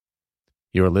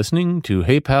You're listening to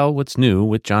Hey Pal, What's New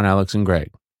with John, Alex, and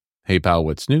Greg. Hey Pal,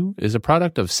 What's New is a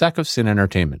product of Sack of Sin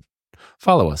Entertainment.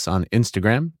 Follow us on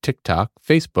Instagram, TikTok,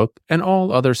 Facebook, and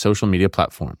all other social media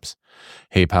platforms.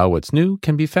 Hey Pal, What's New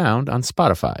can be found on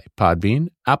Spotify, Podbean,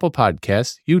 Apple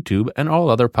Podcasts, YouTube, and all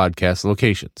other podcast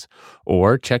locations.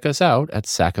 Or check us out at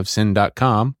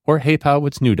sackofsin.com or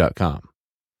heypalwhatsnew.com.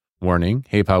 Warning,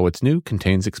 Hey Pal, What's New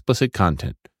contains explicit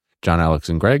content. John, Alex,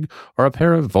 and Greg are a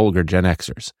pair of vulgar Gen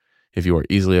Xers. If you are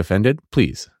easily offended,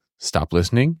 please stop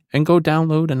listening and go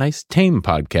download a nice tame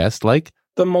podcast like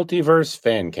The Multiverse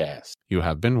Fancast. You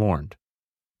have been warned.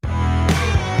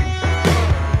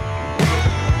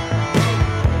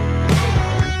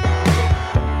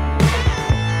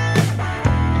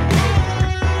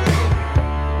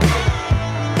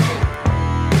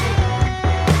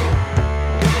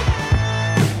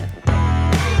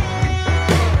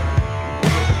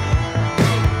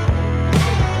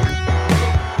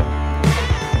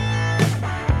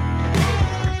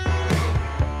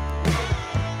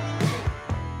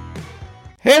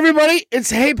 Hey everybody, it's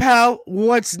Hey Pal,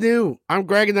 What's New? I'm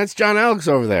Greg and that's John Alex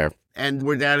over there. And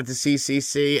we're down at the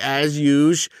CCC as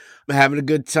usual, having a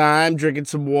good time, drinking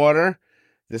some water.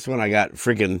 This one I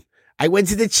went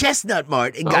to the Chestnut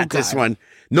Mart and got this one.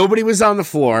 Nobody was on the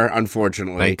floor,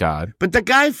 unfortunately. Thank God. But the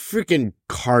guy freaking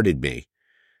carded me.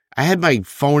 I had my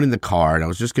phone in the car and I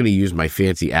was just going to use my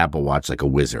fancy Apple Watch like a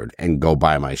wizard and go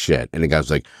buy my shit. And the guy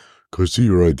was like, "Can I see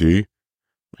your ID?" I'm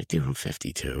like, "Dude, I'm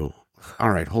 52.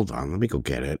 All right, hold on. Let me go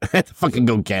get it." I had to fucking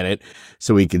go get it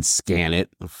so he could scan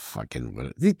it.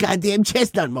 The goddamn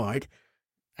Chestnut Mart.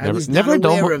 Never a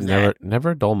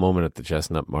dull moment at the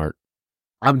Chestnut Mart.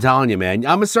 I'm telling you, man.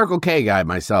 I'm a Circle K guy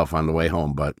myself on the way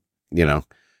home, but, you know,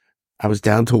 I was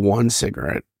down to one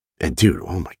cigarette. And, dude,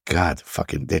 oh, my God.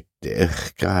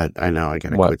 God, I know. I got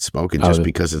to quit smoking just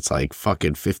because it's like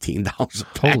fucking $15 a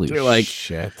pack. Holy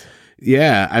shit.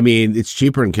 Yeah, I mean, it's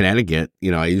cheaper in Connecticut.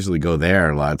 You know, I usually go there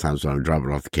a lot of times when I'm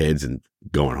dropping off the kids and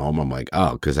going home. I'm like,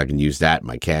 oh, because I can use that,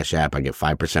 my Cash App. I get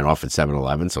 5% off at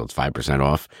 7-Eleven, so it's 5%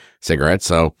 off cigarettes.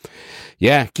 So,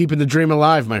 yeah, keeping the dream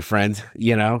alive, my friend.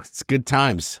 You know, it's good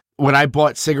times. When I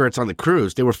bought cigarettes on the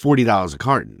cruise, they were $40 a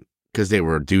carton because they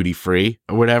were duty free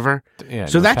or whatever. Yeah,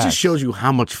 so that just shows you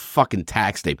how much fucking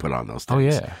tax they put on those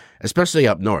things. Oh, yeah. Especially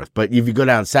up north. But if you go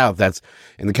down south, that's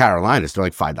in the Carolinas, they're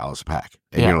like $5 a pack.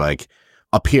 And you're like,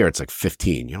 up here, it's like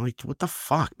 15. You're like, what the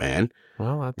fuck, man?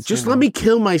 Well, just let me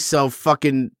kill myself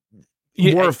fucking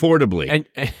more affordably. And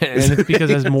it's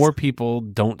because as more people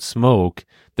don't smoke,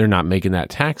 they're not making that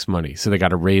tax money. So they got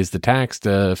to raise the tax to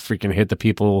freaking hit the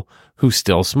people who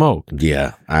still smoke.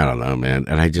 Yeah, I don't know, man.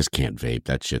 And I just can't vape.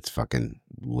 That shit's fucking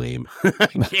lame. I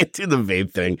can't do the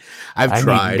vape thing. I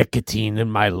tried. Need nicotine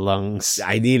in my lungs.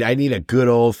 I need a good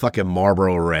old fucking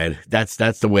Marlboro Red. That's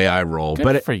the way I roll.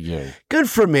 Good for you. Good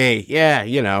for me. Yeah,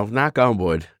 you know, knock on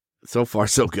wood. So far,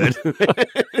 so good.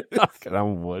 Knock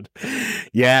on wood.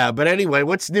 Yeah, but anyway,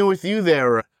 what's new with you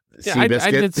there, Seabiscuit? I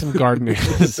did some gardening.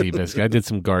 Seabiscuit. I did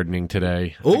some gardening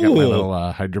today. Ooh. I got my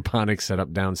little hydroponics set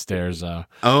up downstairs. Had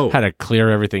to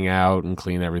clear everything out and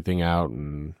clean everything out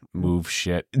and move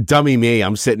shit. Dummy me.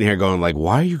 I'm sitting here going like,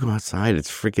 why are you going outside?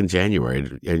 It's freaking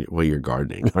January while you're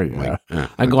gardening. Oh, yeah.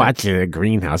 I go out to the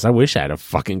greenhouse. I wish I had a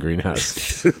fucking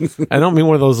greenhouse. I don't mean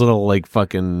one of those little like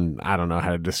fucking, I don't know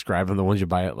how to describe them. The ones you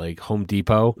buy at like Home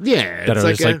Depot. Yeah. That are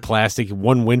just like plastic.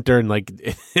 One winter and like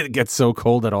it gets so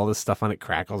cold that all this stuff on it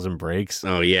crackles and breaks.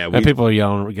 Oh, yeah. And people are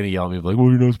going to yell at me like, well,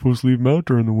 you're not supposed to leave them out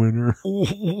during the winter.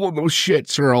 Oh, no shit,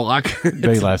 Sherlock.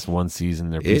 They last one season.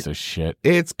 They're a piece of shit.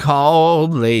 It's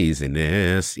called laziness.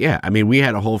 Yeah, I mean, we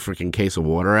had a whole freaking case of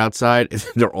water outside.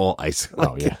 They're all ice.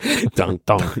 Oh, yeah. Dunk.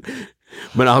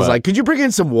 But I was like, could you bring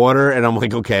in some water? And I'm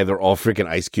like, okay, they're all freaking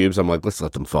ice cubes. I'm like, let's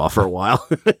let them thaw for a while.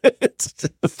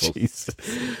 Jesus.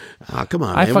 Oh, come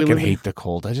on, I man. fucking hate the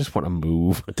cold. I just want to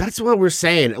move. That's what we're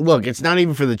saying. Look, it's not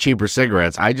even for the cheaper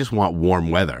cigarettes. I just want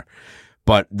warm weather.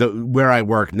 But where I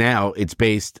work now, it's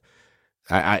based...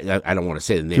 I don't want to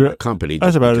say the name of the company.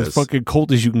 That's about as fucking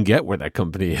cold as you can get where that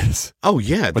company is. Oh,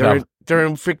 yeah. They're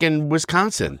in freaking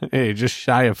Wisconsin. Hey, just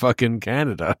shy of fucking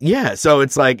Canada. Yeah. So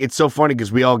it's like, it's so funny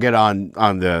because we all get on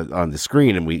the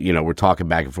screen and we're talking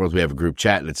back and forth. We have a group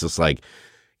chat and it's just like,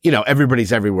 you know,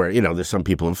 everybody's everywhere. You know, there's some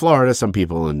people in Florida, some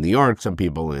people in New York, some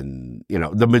people in, you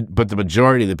know, but the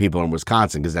majority of the people are in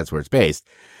Wisconsin because that's where it's based.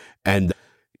 And,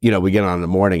 you know, we get on in the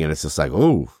morning and it's just like,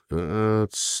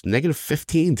 it's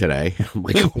 -15 today. I'm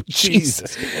like, oh,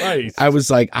 Jesus Christ. I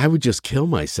was like, I would just kill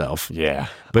myself. Yeah.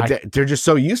 But they're just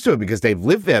so used to it because they've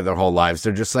lived there their whole lives.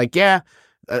 They're just like, yeah.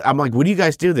 I'm like, what do you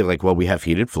guys do? They're like, well, we have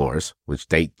heated floors, which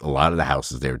a lot of the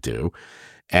houses there do.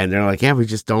 And they're like, yeah, we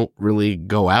just don't really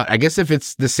go out. I guess if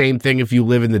it's the same thing if you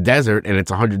live in the desert and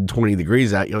it's 120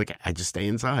 degrees out, you're like, I just stay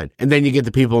inside. And then you get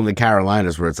the people in the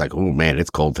Carolinas where it's like, oh, man, it's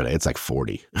cold today. It's like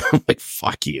 40. I'm like,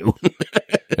 fuck you.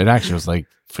 It actually was like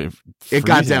it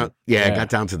got down. Yeah, it got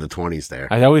down to the 20s there.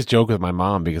 I always joke with my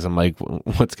mom because I'm like,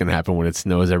 what's going to happen when it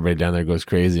snows? Everybody down there goes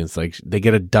crazy. It's like they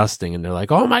get a dusting and they're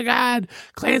like, oh my God,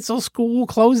 cancel school,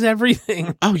 close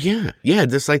everything. Oh, yeah. Yeah,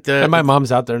 just like the. And my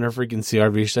mom's out there in her freaking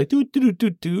CRV. She's like,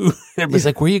 do. Everybody's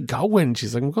like, where you going?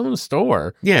 She's like, I'm going to the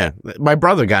store. Yeah. My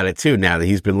brother got it too now that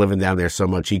he's been living down there so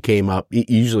much. He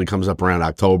usually comes up around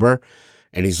October.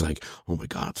 And he's like, oh my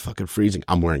God, it's fucking freezing.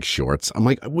 I'm wearing shorts. I'm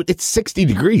like, it's 60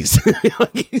 degrees.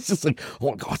 He's just like, oh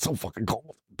my God, it's so fucking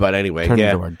cold. But anyway, Turn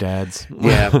into our dads.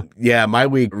 Yeah. My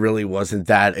week really wasn't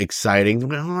that exciting.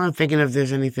 Well, I'm thinking if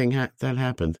there's anything that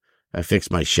happened. I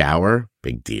fixed my shower.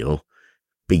 Big deal.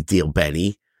 Big deal,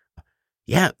 Benny.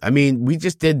 Yeah. I mean, we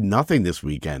just did nothing this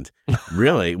weekend.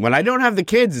 Really. When I don't have the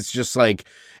kids, it's just like,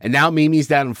 and now Mimi's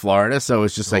down in Florida. So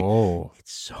it's just like,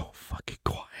 it's so fucking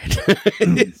quiet.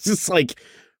 It's just like,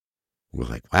 we're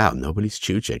like, wow, nobody's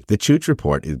chooching. The chooch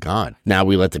report is gone. Now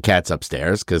we let the cats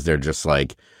upstairs because they're just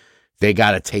like, they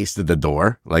got a taste of the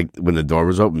door. Like when the door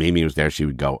was open, Mimi was there,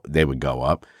 they would go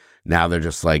up. Now they're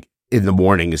just like, in the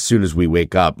morning, as soon as we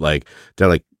wake up, like, they're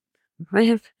like,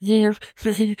 we're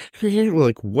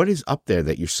like, what is up there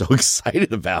that you're so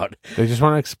excited about? They just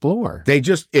want to explore.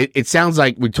 It sounds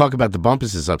like we talk about the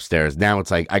bumpuses upstairs. Now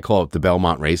it's like, I call it the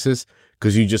Belmont races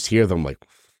because you just hear them like,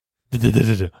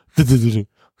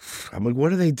 I'm like,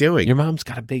 what are they doing? Your mom's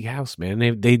got a big house, man.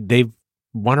 They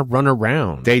want to run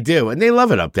around. They do, and they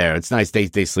love it up there. It's nice.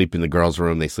 They sleep in the girls'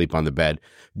 room. They sleep on the bed.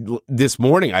 This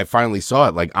morning, I finally saw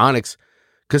it. Like Onyx,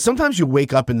 because sometimes you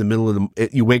wake up in the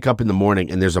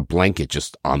morning and there's a blanket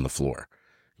just on the floor.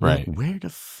 Right? Like, where the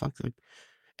fuck?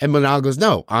 And Manal goes,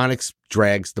 no. Onyx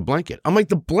drags the blanket. I'm like,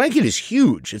 the blanket is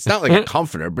huge. It's not like a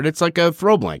comforter, but it's like a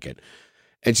throw blanket.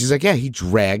 And she's like, yeah, he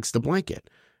drags the blanket.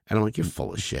 And I'm like, you're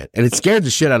full of shit. And it scared the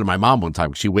shit out of my mom one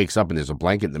time. She wakes up and there's a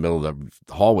blanket in the middle of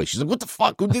the hallway. She's like, what the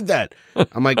fuck? Who did that?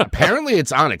 I'm like, apparently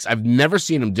it's Onyx. I've never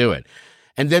seen him do it.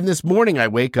 And then this morning I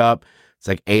wake up, it's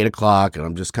like 8:00 and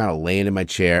I'm just kind of laying in my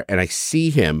chair and I see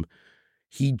him.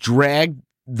 He dragged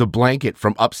the blanket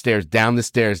from upstairs down the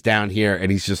stairs down here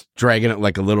and he's just dragging it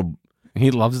like a little. He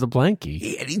loves the blankie.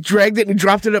 He dragged it and he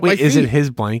dropped it at my feet. Is it his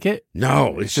blanket?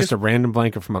 No. It's just a random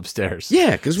blanket from upstairs.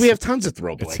 Yeah, because we have tons of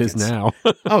throw blankets. It's his now.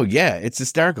 Oh, yeah. It's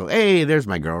hysterical. Hey, there's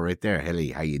my girl right there. Hey,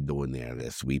 how you doing there,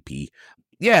 sweet pea?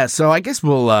 Yeah, so I guess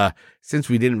we'll, since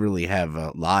we didn't really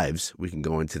have lives, we can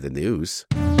go into the news.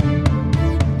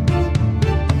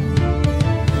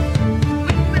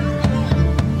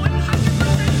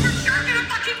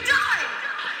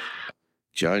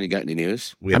 John, you got any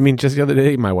news? I mean, just the other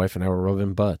day, my wife and I were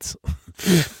rubbing butts.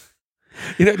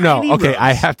 No, okay.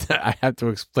 I have to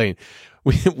explain.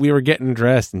 We were getting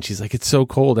dressed, and she's like, "It's so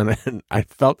cold," and I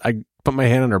put my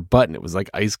hand on her butt, and it was like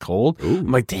ice cold. Ooh.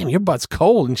 I'm like, "Damn, your butt's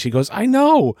cold," and she goes, "I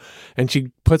know," and she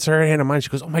puts her hand on mine. She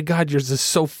goes, "Oh my God, yours is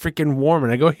so freaking warm,"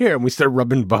 and I go, "Here," and we start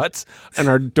rubbing butts, and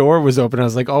our door was open. I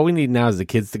was like, "All we need now is the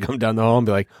kids to come down the hall and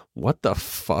be like, what the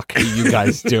fuck are you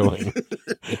guys doing?"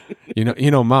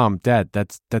 You know, Mom, Dad,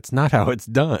 that's not how it's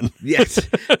done. Yes,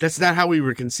 that's not how we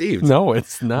were conceived. No,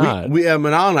 it's not. We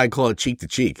Manal and I call it cheek to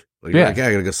cheek. Like, yeah. I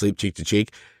gotta go sleep cheek to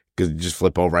cheek because just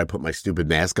flip over. I put my stupid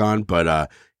mask on, but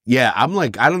yeah, I'm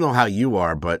like, I don't know how you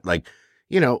are, but like,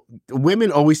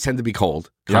 women always tend to be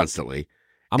cold constantly. Yep.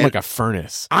 I'm like a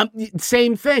furnace. I'm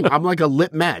same thing. I'm like a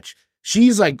lit match.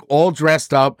 She's like all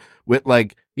dressed up with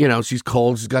like, she's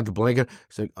cold. She's got the blanket.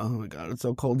 She's like, oh my God, it's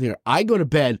so cold here. I go to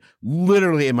bed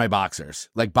literally in my boxers,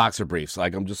 like boxer briefs.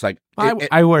 Like I'm just like, I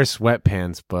wear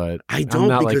sweatpants, but I don't. I'm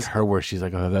not like her where she's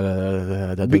like,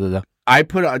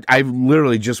 I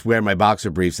literally just wear my boxer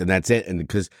briefs and that's it. And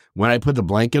because when I put the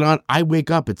blanket on, I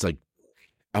wake up, it's like,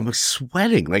 I'm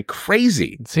sweating like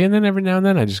crazy. See, and then every now and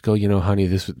then I just go,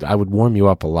 honey, I would warm you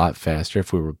up a lot faster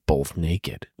if we were both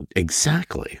naked.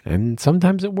 Exactly. And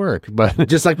sometimes it worked, but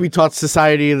just like we taught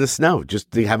Society of the Snow,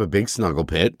 just to have a big snuggle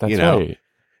pit. That's right.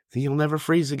 Then you'll never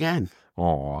freeze again.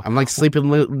 Oh, I'm like sleeping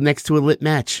next to a lit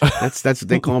match. That's what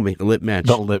they call me, a lit match.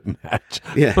 The lit match.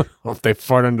 Yeah. If they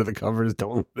fart under the covers,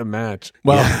 don't lit the match.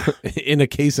 Well, in a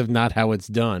case of not how it's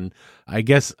done, I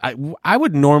guess I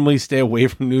would normally stay away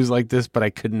from news like this, but I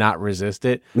could not resist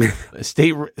it.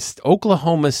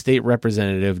 Oklahoma State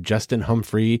Representative Justin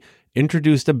Humphrey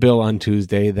introduced a bill on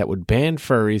Tuesday that would ban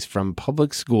furries from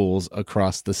public schools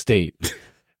across the state.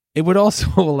 It would also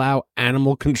allow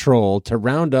animal control to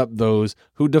round up those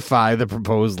who defy the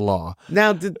proposed law.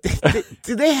 Now, do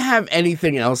they have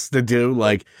anything else to do?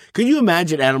 Like, could you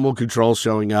imagine animal control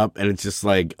showing up and it's just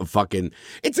like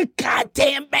it's a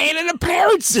goddamn man in a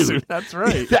parrot suit. That's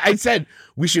right. I said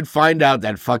we should find out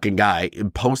that fucking guy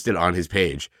and post it on his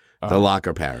page. The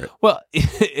locker parrot. Well,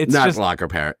 it's not just, locker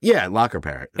parrot. Yeah, locker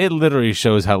parrot. It literally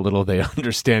shows how little they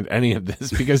understand any of this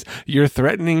because you're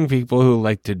threatening people who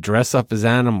like to dress up as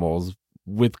animals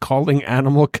with calling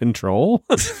animal control.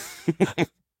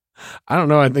 I don't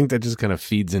know. I think that just kind of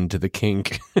feeds into the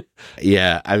kink.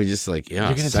 Yeah, I was just like, yeah,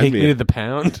 you're gonna take me to the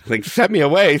pound. Like, send me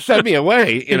away.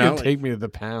 You're gonna take me to the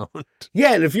pound.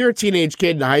 Yeah, and if you're a teenage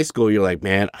kid in high school, you're like,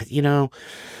 man,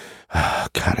 oh,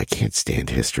 God, I can't stand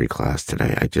history class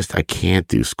today. I can't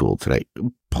do school today.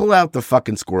 Pull out the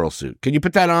fucking squirrel suit. Can you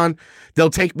put that on? They'll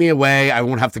take me away. I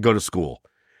won't have to go to school.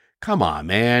 Come on,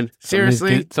 man.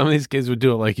 Seriously? Some of these kids would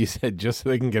do it, like you said, just so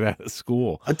they can get out of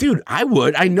school. Dude, I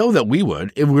would. I know that we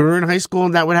would. If we were in high school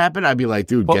and that would happen, I'd be like,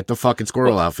 dude, get the fucking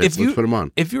squirrel outfits. Let's put them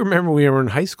on. If you remember when we were in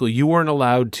high school, you weren't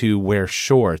allowed to wear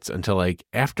shorts until like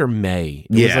after May.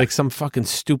 It was like some fucking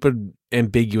stupid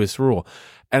ambiguous rule.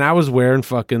 And I was wearing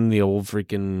fucking the old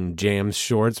freaking Jams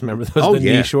shorts. Remember those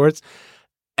knee shorts?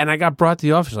 And I got brought to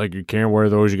the office like, you can't wear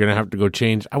those. You're going to have to go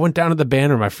change. I went down to the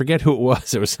band room. I forget who it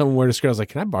was. It was someone wearing a skirt. I was like,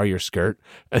 can I borrow your skirt?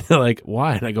 And they're like,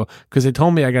 why? And I go, because they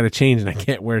told me I got to change and I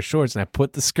can't wear shorts. And I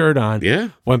put the skirt on. Yeah.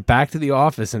 Went back to the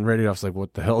office and read it off. I was like,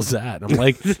 what the hell's that? And I'm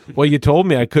like, well, you told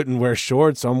me I couldn't wear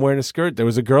shorts, so I'm wearing a skirt. There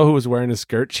was a girl who was wearing a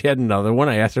skirt. She had another one.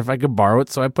 I asked her if I could borrow it,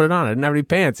 so I put it on. I didn't have any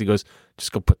pants. He goes,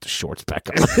 just go put the shorts back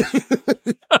on.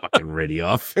 Fucking ready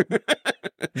off.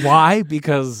 Why?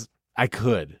 Because I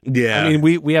could. Yeah. I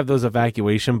mean, we have those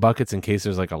evacuation buckets in case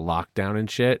there's like a lockdown and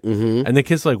shit. Mm-hmm. And the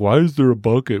kids are like, why is there a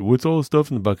bucket? What's all the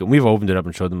stuff in the bucket? And we've opened it up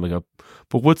and showed them, like,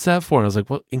 but what's that for? And I was like,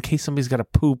 well, in case somebody's got to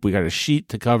poop, we got a sheet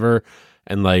to cover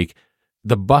and like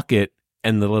the bucket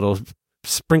and the little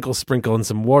sprinkle and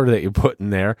some water that you put in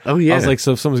there. Oh, yeah. I was like,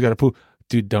 so if someone's got to poop,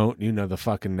 dude, don't, the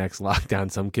fucking next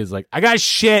lockdown, some kid's like, I got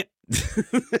shit.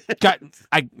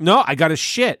 I got a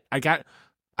shit. I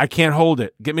can't hold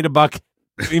it. Get me the bucket.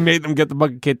 He made them get the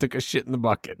bucket. Kid took a shit in the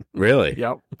bucket. Really?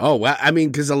 Yep. Oh, well, I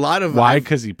mean, because a lot of... Why?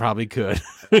 Because he probably could.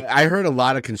 I heard a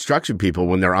lot of construction people,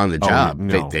 when they're on the job,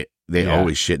 they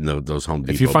always shit in those Home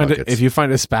Depot buckets. If you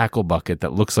find a spackle bucket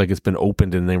that looks like it's been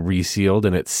opened and then resealed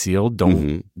and it's sealed,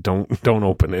 don't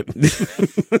open it.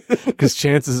 Because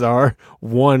chances are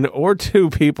 1 or 2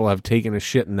 people have taken a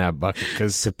shit in that bucket.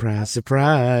 Because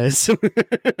surprise.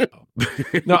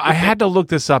 No, I had to look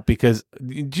this up because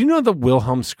do you know the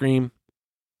Wilhelm scream?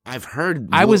 I've heard.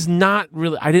 I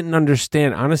didn't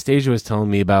understand. Anastasia was telling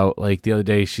me about, like, the other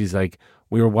day, she's like,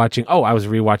 I was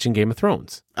rewatching Game of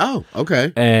Thrones. Oh,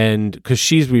 okay. And because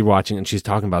she's rewatching and she's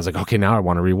talking about, I was like, okay, now I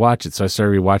want to rewatch it. So I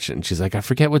started rewatching it and she's like, I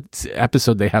forget what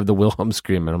episode they have the Wilhelm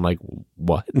scream. And I'm like,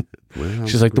 what?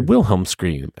 She's like, the Wilhelm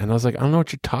scream. And I was like, I don't know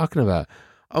what you're talking about.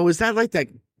 Oh, is that like that?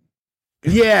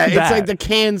 Yeah, it's like the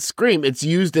canned scream. It's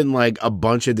used in like a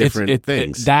bunch of different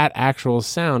things. That actual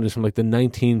sound is from like the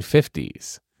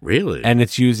 1950s. Really? And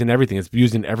it's used in everything. It's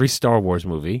used in every Star Wars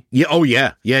movie. Yeah. Oh,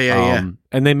 yeah. Yeah.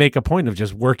 And they make a point of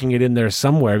just working it in there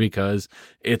somewhere because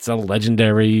it's a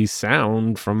legendary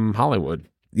sound from Hollywood.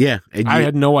 Yeah. I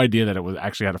had no idea that it was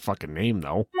actually had a fucking name,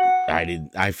 though.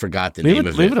 I forgot the name of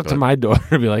it. Leave it up to my daughter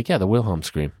to be like, yeah, the Wilhelm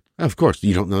scream. Of course.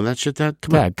 You don't know that shit, Dad?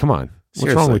 Dad, come on.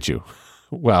 Seriously. What's wrong with you?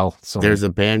 Well, there's a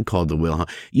band called the Wilhelm.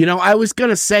 I was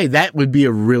going to say that would be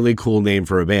a really cool name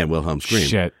for a band, Wilhelm Scream.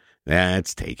 Shit.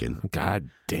 That's taken.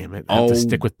 God damn it. I have to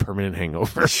stick with permanent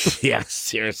hangover. Yeah,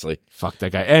 seriously. Fuck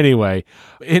that guy. Anyway,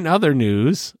 in other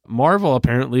news, Marvel,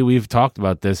 apparently, we've talked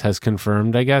about this, has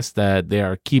confirmed, I guess, that they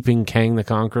are keeping Kang the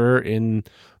Conqueror in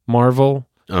Marvel.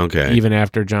 Okay. Even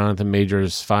after Jonathan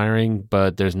Majors firing,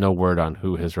 but there's no word on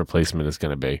who his replacement is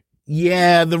going to be.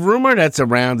 Yeah, the rumor that's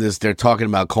around is they're talking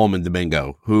about Coleman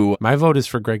Domingo, who... My vote is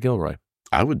for Greg Gilroy.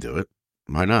 I would do it.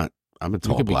 Why not? I'm a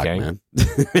tall black man. I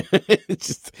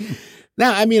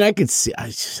could see.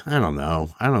 I don't know.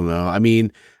 I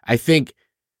mean, I think,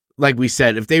 like we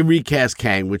said, if they recast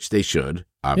Kang, which they should,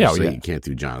 obviously, you can't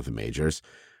do Jonathan Majors,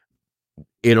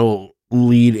 it'll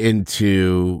lead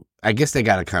into... I guess they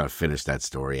got to kind of finish that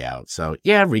story out. So,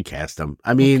 yeah, recast them.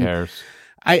 I mean... Who cares?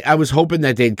 I was hoping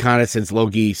that they'd kind of, since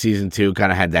Loki season 2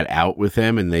 kind of had that out with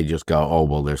him, and they just go, oh,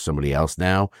 well, there's somebody else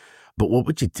now. But what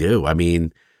would you do? I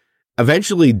mean,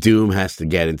 eventually Doom has to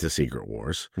get into Secret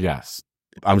Wars. Yes.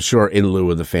 I'm sure in lieu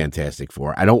of the Fantastic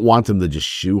Four. I don't want them to just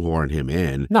shoehorn him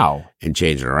in. No. And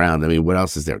change it around. I mean, what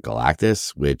else is there?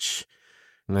 Galactus, which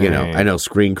You know, I know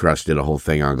Screen Crush did a whole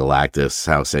thing on Galactus,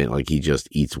 how saying like he just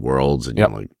eats worlds, and you're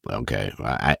like, okay,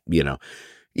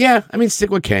 yeah. I mean, stick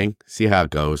with King, see how it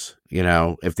goes. You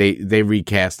know, if they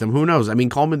recast him, who knows? I mean,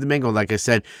 Coleman Domingo, like I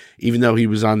said, even though he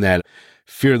was on that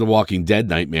Fear the Walking Dead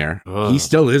nightmare, he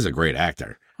still is a great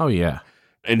actor. Oh yeah,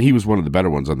 and he was one of the better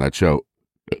ones on that show.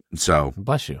 So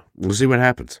bless you. We'll see what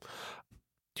happens.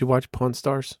 Did you watch Pawn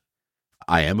Stars?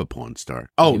 I am a porn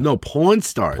star. Oh, no, Pawn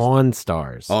Stars. Pawn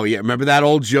Stars. Oh, yeah. Remember that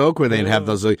old joke where they'd have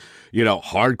those, like,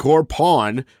 hardcore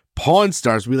Pawn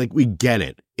Stars? We get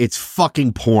it. It's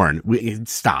fucking porn.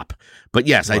 Stop. But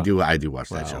yes, I do watch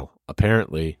that show.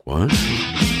 Apparently. What?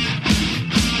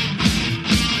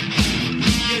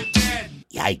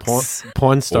 Yikes.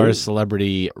 Pawn Stars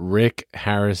celebrity Rick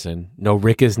Harrison. No,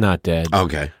 Rick is not dead.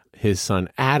 Okay. His son,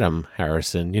 Adam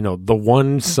Harrison, the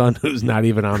one son who's not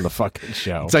even on the fucking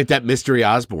show. It's like that Mystery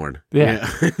Osborne. Yeah.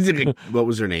 What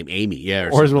was her name? Amy. Yeah.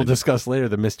 Or as we'll discuss later,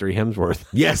 the Mystery Hemsworth.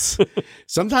 Yes.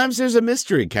 Sometimes there's a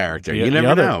mystery character. You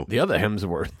never know. The other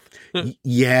Hemsworth.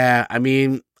 Yeah. I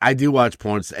mean, I do watch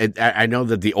porn. I know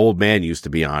that the old man used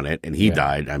to be on it, and he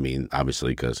died. I mean,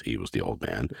 obviously, because he was the old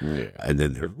man. Yeah.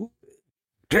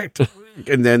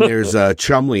 And then there's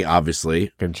Chumley,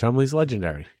 obviously. And Chumley's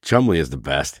legendary. Chumley is the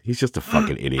best. He's just a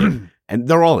fucking idiot. And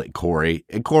they're all Corey.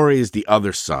 And Corey is the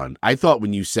other son. I thought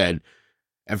when you said,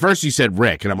 at first you said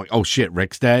Rick, and I'm like, oh shit,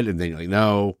 Rick's dead. And then you're like,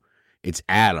 no, it's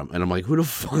Adam. And I'm like, who the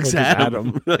fuck's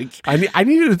Adam? Like, I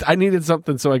needed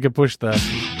something so I could push the.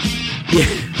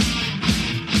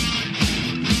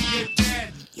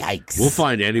 Yikes. We'll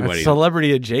find anybody. That's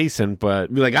celebrity adjacent,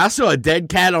 but be like, I saw a dead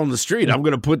cat on the street. I'm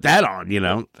going to put that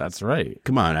on, That's right.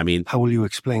 Come on. I mean, how will you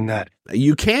explain that?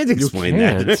 You can't explain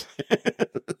that.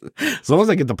 As long as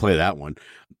I get to play that one.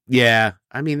 Yeah.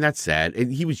 I mean, that's sad.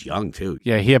 And he was young, too.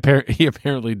 Yeah. He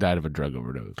apparently died of a drug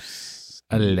overdose.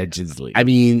 Allegedly. I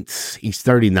mean, he's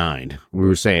 39. We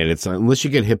were saying it's unless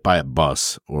you get hit by a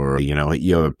bus or, you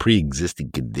have a pre-existing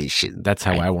condition. That's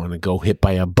how I want to go, hit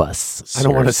by a bus. Seriously. I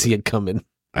don't want to see it coming.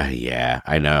 Yeah,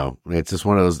 I know. It's just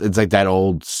one of those. It's like that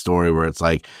old story where it's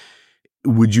like,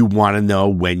 would you want to know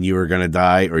when you were going to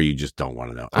die, or you just don't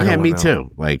want to know? Me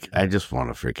too. Like, I just want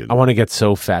to freaking. I want to get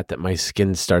so fat that my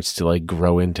skin starts to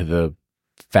grow into the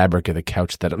fabric of the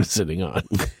couch that I'm sitting on.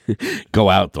 Go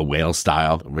out the whale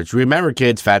style. Which remember,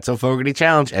 kids, Fatso Fogarty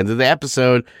Challenge. End of the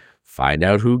episode. Find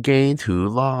out who gained, who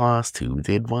lost, who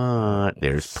did what.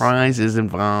 There's prizes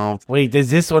involved. Wait,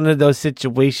 is this one of those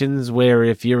situations where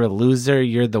if you're a loser,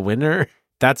 you're the winner?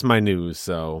 That's my news,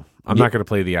 so I'm not going to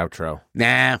play the outro.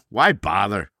 Nah, why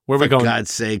bother? Where are we going? For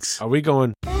God's sakes. Are we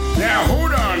going? Now,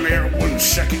 hold on there 1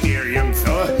 second here, young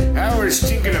fella. I was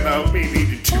thinking about maybe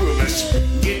the two of us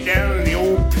get down in the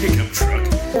old pickup truck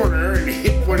corner and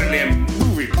hit one of them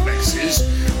movie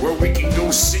plexes where we can go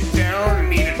sit down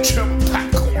and eat a tub of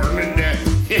popcorn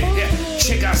and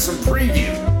check out some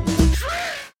preview.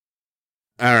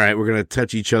 All right, we're gonna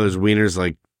touch each other's wieners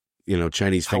like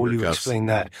Chinese finger cuffs. How will you explain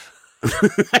that?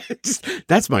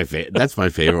 That's my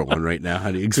favorite one right now.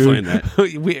 How do you explain that?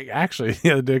 We actually,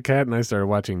 the other day, Kat and I started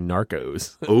watching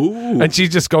Narcos. Ooh, and she's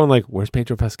just going like, "Where's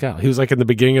Pedro Pascal?" He was like in the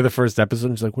beginning of the first episode.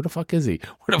 And she's like, "Where the fuck is he?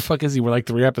 Where the fuck is he?" We're like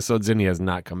 3 episodes in, he has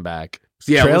not come back.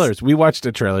 Yeah, trailers. We watched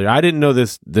a trailer. I didn't know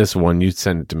this one. You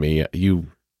sent it to me. You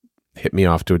hit me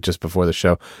off to it just before the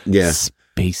show. Yeah,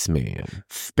 Spaceman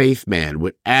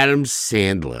with Adam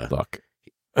Sandler. Look.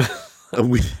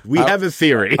 We have a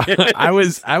theory. I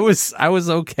was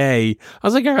okay. I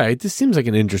was like, all right, this seems like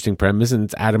an interesting premise, and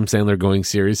it's Adam Sandler going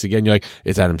serious again. You're like,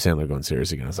 it's Adam Sandler going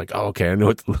serious again. I was like, oh, okay, I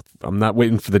know. I'm not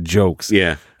waiting for the jokes.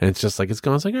 Yeah, and it's just like it's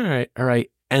going. I was like, all right,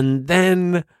 and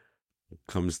then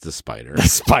comes the spider. The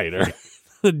spider.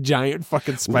 The giant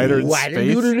fucking spider in space.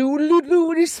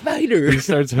 Spider. He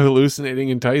starts hallucinating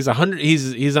and he's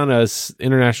on a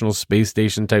international space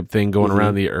station type thing going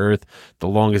around the Earth, the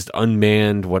longest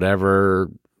unmanned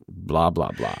whatever, blah blah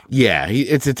blah. Yeah,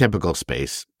 it's a typical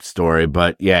space story,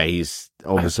 but yeah, he's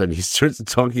all of a sudden he starts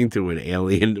talking to an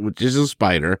alien, which is a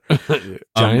spider,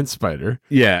 giant spider.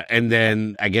 Yeah, and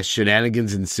then I guess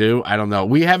shenanigans ensue. I don't know.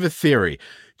 We have a theory.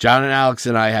 John and Alex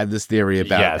and I had this theory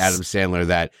about Adam Sandler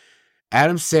that.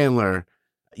 Adam Sandler,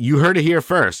 you heard it here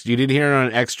first. You didn't hear it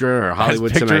on Extra or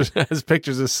Hollywood Tonight. Has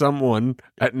pictures of someone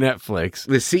at Netflix.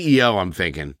 The CEO, I'm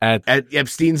thinking. At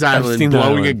Epstein's Island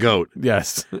blowing a goat.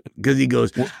 Yes. Because he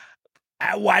goes,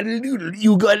 why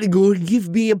you got to go and give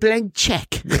me a blank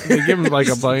check. They give him like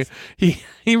a blank. He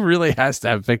really has to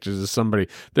have pictures of somebody.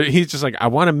 He's just like, I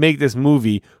want to make this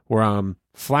movie where I'm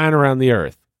flying around the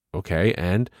Earth. Okay.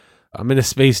 And I'm in a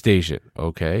space station.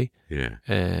 Okay. Yeah.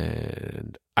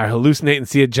 And I hallucinate and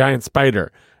see a giant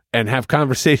spider and have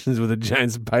conversations with a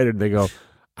giant spider. They go,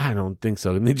 I don't think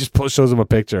so. And they just shows him a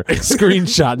picture,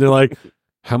 screenshot, and they're like,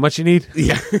 how much you need?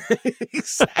 Yeah,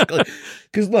 exactly.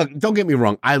 Because look, don't get me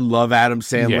wrong. I love Adam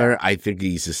Sandler. Yeah. I think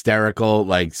he's hysterical.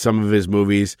 Like some of his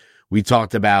movies we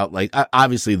talked about, like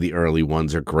obviously the early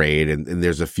ones are great. And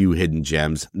there's a few hidden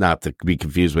gems, not to be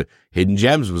confused with Hidden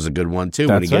Gems was a good one too.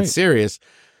 When he gets serious.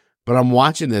 But I'm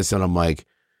watching this and I'm like,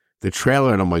 the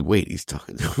trailer, and I'm like, wait, he's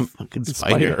talking to a fucking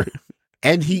spider.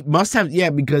 And he must have,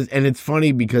 because it's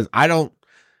funny because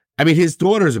his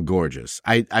daughters are gorgeous.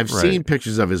 I've seen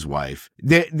pictures of his wife.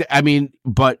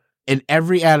 But in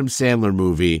every Adam Sandler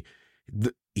movie,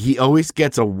 he always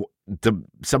gets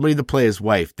somebody to play his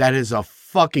wife. That is a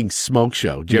fucking smoke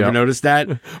show. Do you ever notice that?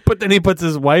 But then he puts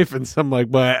his wife in some like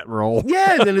what role?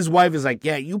 Yeah, and then his wife is like,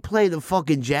 "Yeah, you play the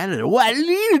fucking janitor." What?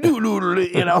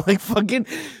 Like fucking.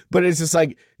 But it's just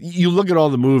like you look at all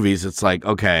the movies. It's like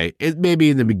okay, maybe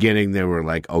in the beginning they were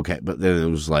like okay, but then it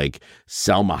was like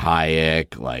Selma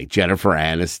Hayek, like Jennifer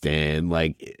Aniston,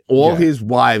 like all his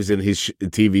wives in his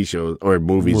TV shows or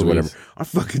movies or whatever are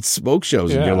fucking smoke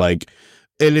shows, and you're like.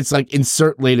 And it's like,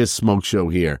 insert latest smoke show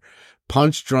here.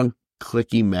 Punch drunk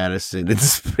Clicky Madison in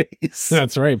space.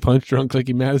 That's right. Punch drunk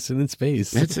Clicky Madison in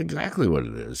space. That's exactly what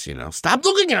it is, Stop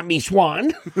looking at me,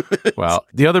 Swan. Well,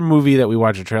 the other movie that we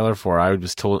watched a trailer for, I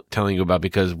was telling you about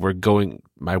because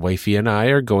my wifey and I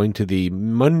are going to the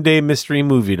Monday Mystery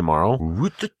Movie tomorrow.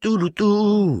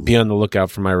 Be on the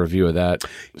lookout for my review of that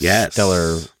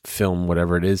stellar film,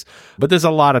 whatever it is. But there's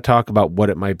a lot of talk about what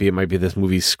it might be. It might be this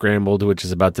movie Scrambled, which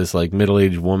is about this like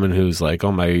middle-aged woman who's like,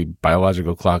 oh, my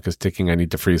biological clock is ticking. I need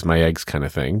to freeze my eggs kind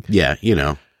of thing. Yeah,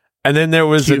 And then there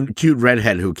was a cute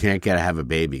redhead who can't have a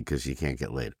baby because she can't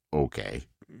get laid. Okay.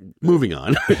 Moving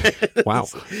on. Wow.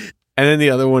 And then the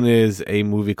other one is a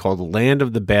movie called Land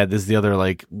of the Bad. This is the other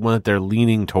like one that they're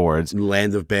leaning towards.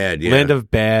 Land of Bad, yeah. Land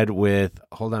of Bad with,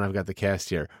 hold on, I've got the cast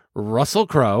here. Russell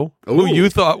Crowe, who you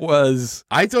thought was...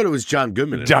 I thought it was John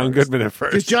Goodman Goodman at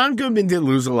first. Because John Goodman did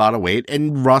lose a lot of weight,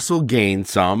 and Russell gained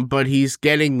some, but he's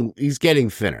getting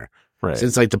thinner. Right.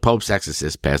 Since like the Pope's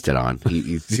exorcist passed it on.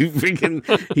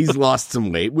 He's lost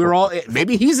some weight.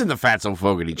 Maybe he's in the Fatso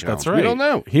Fogarty challenge. That's right. We don't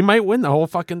know. He might win the whole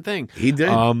fucking thing. He did.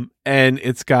 And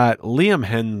it's got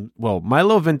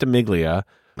Milo Ventimiglia,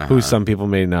 who some people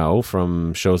may know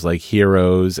from shows like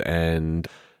Heroes and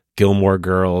Gilmore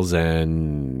Girls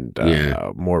and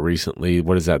more recently,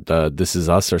 what is that? This Is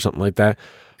Us or something like that.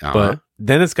 But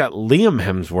then it's got Liam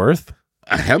Hemsworth.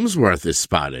 Hemsworth is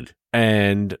spotted.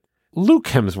 And Luke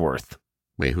Hemsworth.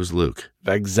 Wait, who's Luke?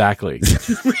 Exactly.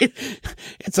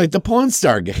 It's like the Pawn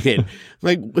Star kid.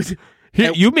 Like,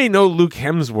 you may know Luke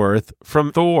Hemsworth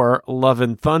from Thor: Love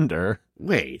and Thunder.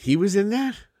 Wait, he was in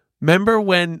that? Remember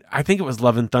when, I think it was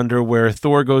Love and Thunder, where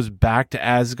Thor goes back to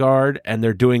Asgard and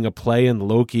they're doing a play and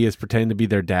Loki is pretending to be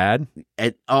their dad?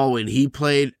 And he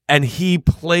played... And he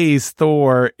plays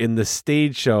Thor in the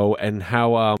stage show, and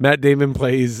how Matt Damon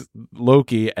plays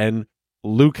Loki and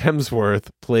Luke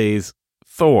Hemsworth plays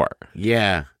Thor.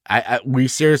 Yeah. We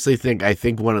seriously I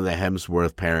think one of the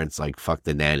Hemsworth parents like fucked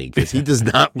the nanny because he does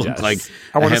not look like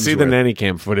I want to see the nanny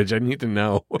cam footage. I need to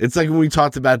know. It's like when we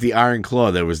talked about the Iron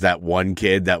Claw, there was that one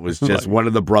kid that was just one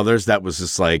of the brothers that was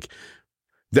just like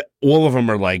all of them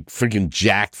are like freaking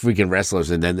jacked freaking wrestlers,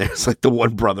 and then there's like the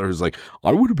one brother who's like,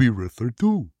 I want to be a wrestler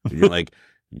too. And you're like,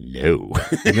 no.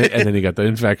 and then he got the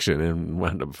infection and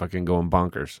wound up fucking going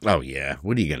bonkers. Oh yeah.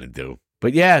 What are you gonna do?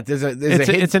 But yeah,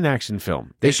 it's an action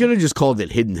film. They should have just called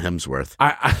it Hidden Hemsworth.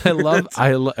 I love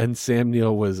and Sam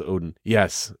Neill was Odin.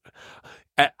 Yes,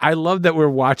 I love that we're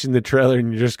watching the trailer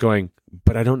and you're just going,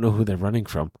 but I don't know who they're running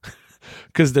from,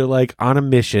 because they're like on a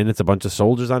mission. It's a bunch of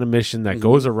soldiers on a mission that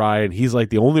goes awry, and he's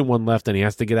like the only one left, and he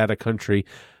has to get out of country.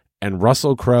 And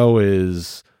Russell Crowe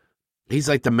is. He's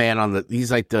like the man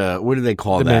he's like what do they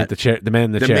call that? The man in the chair. The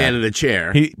man in the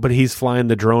chair. But he's flying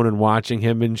the drone and watching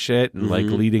him and shit and like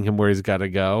leading him where he's got to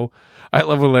go. I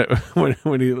love when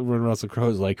Russell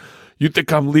Crowe's like, you think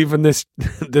I'm leaving this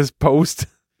post?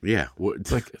 Yeah.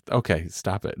 It's like, okay,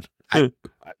 stop it.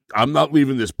 I'm not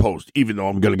leaving this post, even though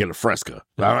I'm going to get a Fresca.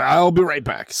 I'll be right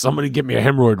back. Somebody get me a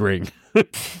hemorrhoid ring.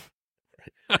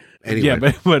 Anyway.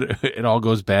 Yeah, but it all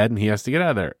goes bad and he has to get out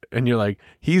of there. And you're like,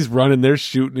 he's running, they're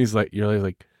shooting. You're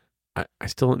like, I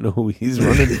still don't know who he's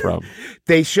running from.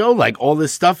 They show like all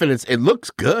this stuff and it looks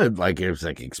good. Like it's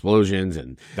like explosions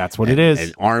and that's what it is.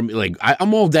 And army, like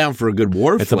I'm all down for a good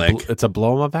war flick. It's a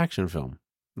blow 'em up action film.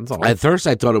 That's all. At first,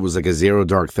 I thought it was like a Zero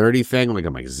Dark 30 thing.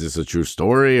 I'm like, is this a true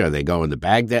story? Are they going to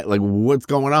Baghdad? Like, what's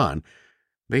going on?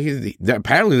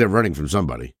 Apparently, they're running from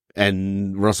somebody.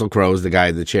 And Russell Crowe is the guy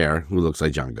in the chair who looks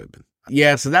like John Goodman.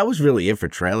 Yeah, so that was really it for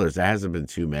trailers. There hasn't been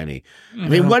too many. I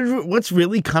mean, what's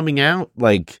really coming out?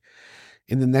 Like,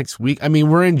 in the next week? I mean,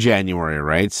 we're in January,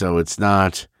 right? So it's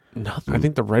not. Nothing. I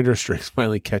think the writer's strike's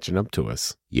finally catching up to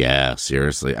us. Yeah,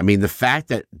 seriously. I mean, the fact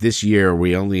that this year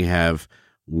we only have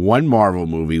one Marvel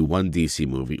movie, one DC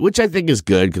movie, which I think is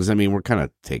good because, I mean, we're kind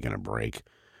of taking a break.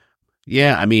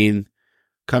 Yeah, I mean,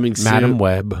 coming soon. Madam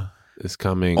Web is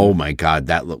coming. Oh, my God.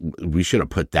 We should have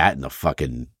put that in the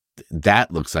fucking...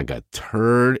 That looks like a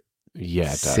turd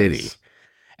city. Does.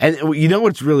 And you know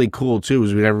what's really cool, too,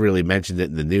 is we never really mentioned it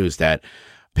in the news, that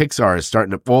Pixar is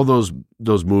starting to... All those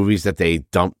movies that they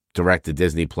dumped direct to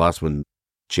Disney Plus when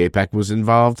Chapek was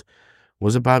involved.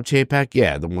 Was it Bob Chapek?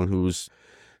 Yeah, the one who's...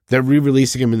 They're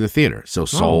re-releasing him in the theater. So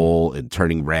Soul and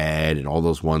Turning Red and all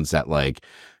those ones that like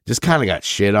just kind of got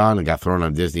shit on and got thrown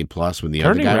on Disney Plus when the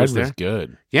other guy was there. Was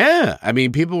good. Yeah. I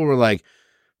mean, people were like,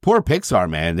 poor Pixar,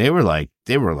 man. They were like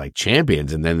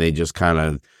champions. And then they just kind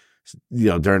of,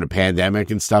 during the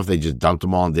pandemic and stuff, they just dumped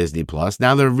them all on Disney Plus.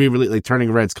 Now they're re-releasing, like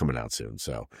Turning Red's coming out soon.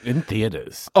 So in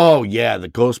theaters. Oh yeah. The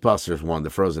Ghostbusters one, the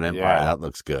Frozen Empire. Yeah. That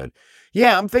looks good.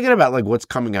 Yeah. I'm thinking about like what's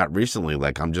coming out recently.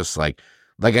 Like I'm just like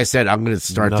I said, I'm going to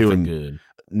start doing good.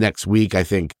 Next week. I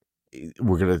think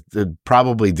we're going to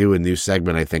probably do a new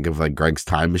segment, I think, of like Greg's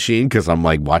Time Machine, because I'm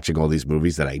like watching all these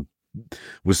movies that I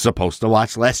was supposed to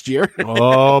watch last year.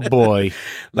 Oh, boy.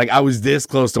 Like I was this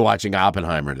close to watching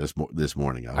Oppenheimer this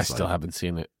morning. I still haven't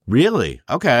seen it. Really?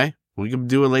 Okay. We can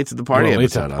do a Late to the Party episode.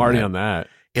 Late to the Party on that.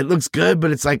 It looks good,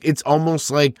 but it's like, it's almost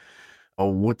like, oh,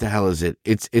 what the hell is it?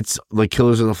 It's like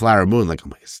Killers of the Flower Moon. Like, I'm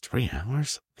like, it's 3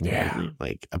 hours? Yeah.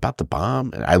 Like, about the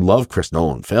bomb? And I love Chris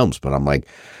Nolan films, but I'm like,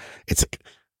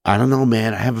 I don't know,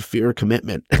 man. I have a fear of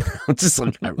commitment. I'm just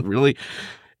like,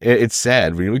 it's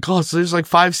sad. We call it, so there's like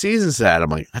 5 seasons of that. I'm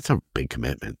like, that's a big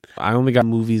commitment. I only got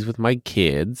movies with my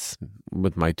kids,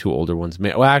 with my 2 older ones.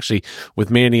 Well, actually,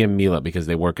 with Manny and Mila, because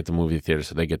they work at the movie theater,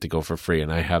 so they get to go for free,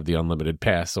 and I have the unlimited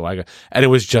pass. So and it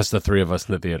was just the 3 of us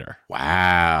in the theater.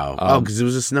 Wow. Because it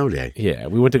was a snow day. Yeah,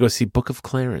 we went to go see Book of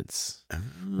Clarence,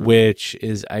 which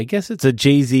is, I guess it's a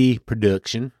Jay-Z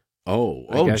production.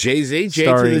 Jay-Z? Jay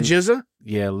to the Jizza?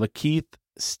 Yeah, Lakeith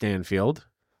Stanfield.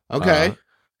 Okay.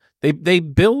 They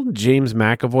build James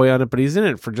McAvoy on it, but he's in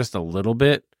it for just a little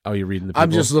bit. Oh, you're reading the people? I'm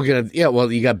just looking at,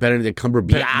 you got Benedict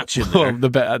Cumberbatch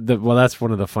in there. Well, that's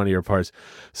one of the funnier parts.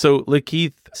 So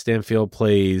Lakeith Stanfield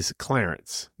plays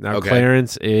Clarence. Now,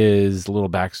 Clarence is a little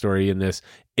backstory in this.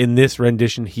 In this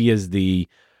rendition, he is the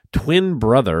twin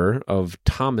brother of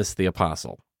Thomas the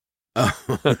Apostle.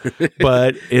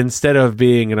 But instead of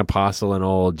being an apostle and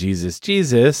all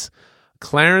Jesus,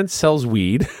 Clarence sells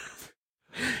weed.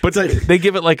 But they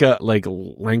give it like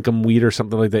Lankum weed or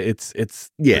something like that.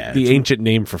 It's the ancient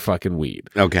name for fucking weed.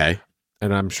 Okay.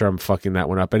 And I'm sure I'm fucking that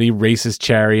one up. And he races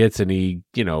chariots and he,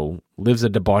 lives a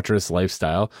debaucherous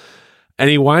lifestyle. And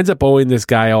he winds up owing this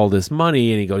guy all this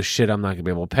money and he goes, shit, I'm not gonna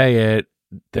be able to pay it.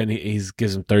 Then he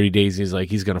gives him 30 days. And he's like,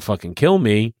 he's gonna fucking kill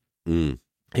me.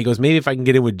 He goes, maybe if I can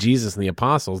get in with Jesus and the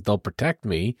apostles, they'll protect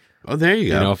me. Oh, there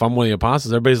you go. If I'm one of the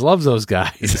apostles, everybody loves those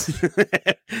guys.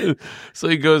 So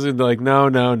he goes into like, no.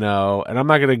 And I'm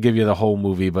not going to give you the whole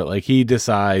movie, but like he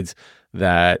decides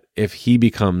that if he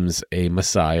becomes a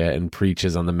Messiah and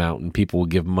preaches on the mountain, people will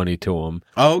give money to him.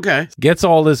 Oh, okay. Gets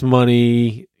all this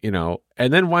money,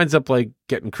 and then winds up like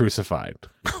getting crucified.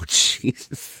 Oh,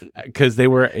 Jesus. Because they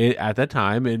were at that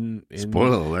time in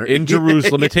spoiler alert, in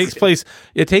Jerusalem. It takes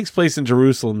place in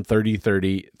Jerusalem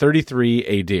 33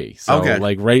 AD. So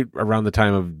like right around the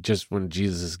time of just when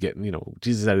Jesus is getting,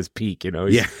 Jesus at his peak,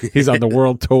 he's on the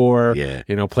world tour,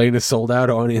 playing to sold out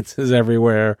audiences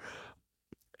everywhere.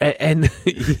 And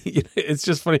it's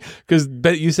just funny because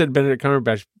you said Benedict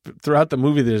Cumberbatch. Throughout the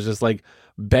movie, there's just like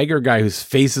beggar guy whose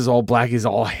face is all black. He's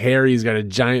all hairy. He's got a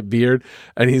giant beard,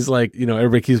 and he's like,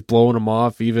 everybody keeps blowing him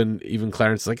off. Even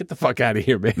Clarence is like, get the fuck out of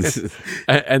here, man.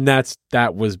 And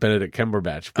that was Benedict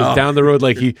Cumberbatch. Because down the road,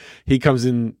 like he comes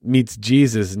in, meets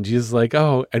Jesus, and Jesus is like,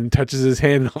 oh, and touches his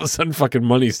hand, and all of a sudden, fucking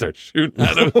money starts shooting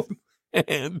out of him.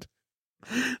 And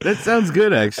that sounds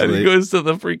good, actually. And he goes to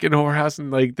the freaking whorehouse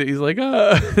and like he's like,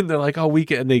 and they're like, oh, we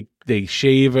can, and they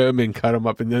shave him and cut him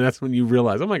up, and then that's when you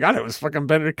realize, oh my god, it was fucking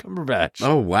Benedict Cumberbatch.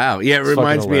 Oh wow, yeah, it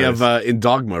reminds me of in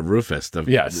Dogma, Rufus,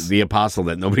 the apostle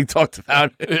that nobody talked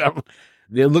about. Yeah.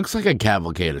 It looks like a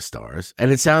cavalcade of stars,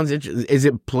 and it sounds interesting. Is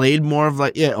it played more of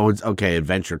like it's okay,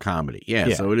 adventure comedy?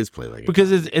 Yeah, so it is played like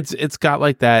because it's got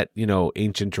like that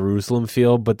ancient Jerusalem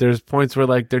feel, but there's points where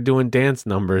like they're doing dance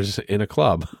numbers in a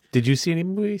club. Did you see any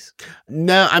movies?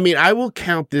 No, I mean I will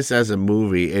count this as a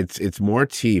movie. It's more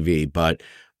TV, but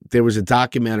there was a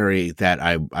documentary that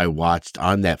I watched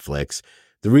on Netflix.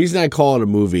 The reason I call it a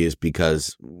movie is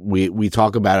because we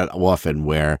talk about it often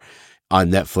where on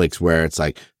Netflix where it's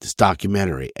like this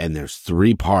documentary and there's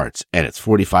 3 parts and it's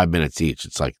 45 minutes each.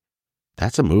 It's like,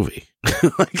 that's a movie.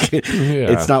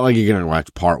 It's not like you're going to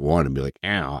watch part 1 and be like,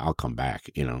 I'll come back,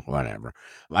 whatever.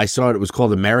 I saw it. It was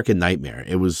called American Nightmare.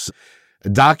 It was a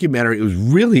documentary. It was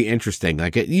really interesting.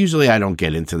 Like usually I don't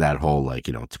get into that whole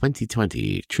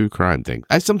 2020 true crime thing.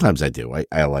 Sometimes I do.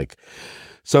 I like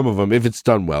some of them if it's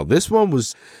done well. This one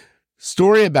was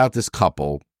story about this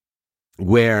couple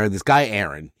where this guy,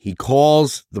 Aaron, he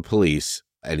calls the police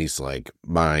and he's like,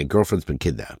 my girlfriend's been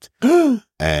kidnapped.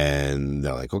 And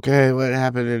they're like, okay, what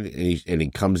happened? And he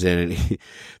comes in and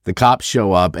the cops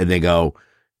show up and they go,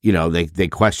 they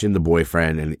question the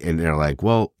boyfriend and they're like,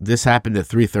 well, this happened at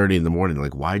 3:30 in the morning.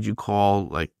 Like, why'd you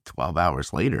call 12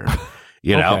 hours later?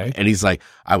 Okay. And he's like,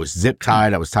 I was zip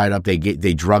tied. I was tied up. They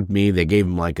drugged me. They gave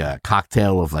him a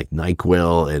cocktail of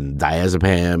NyQuil and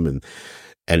diazepam.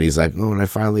 And he's like, oh, when I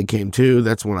finally came to,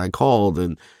 that's when I called.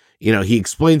 And, he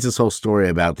explains this whole story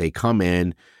about they come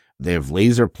in, they have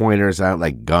laser pointers out,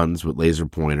 like guns with laser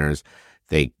pointers.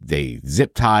 They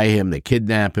zip tie him. They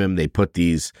kidnap him. They put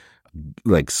these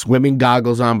swimming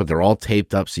goggles on, but they're all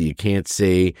taped up so you can't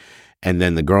see. And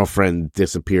then the girlfriend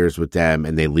disappears with them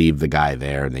and they leave the guy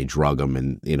there and they drug him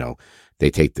and,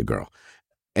 they take the girl.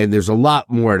 And there's a lot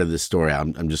more to this story.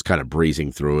 I'm just kind of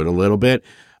breezing through it a little bit.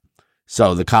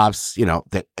 So the cops,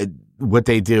 what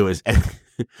they do is,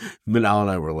 Manal and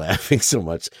I were laughing so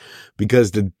much because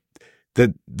the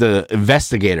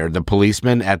investigator, the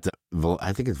policeman at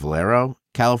I think it's Valero,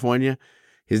 California,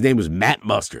 his name was Matt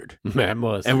Mustard. Matt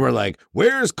Mustard. And we're like,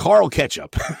 where's Carl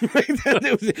Ketchup?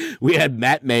 We had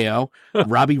Matt Mayo,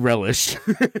 Robbie Relish,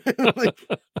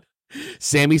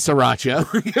 Sammy Sriracha.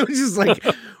 It was just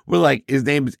we're like, his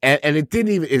name is, and it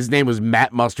didn't even, his name was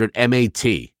Matt Mustard,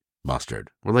 M-A-T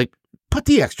Mustard. We're like, put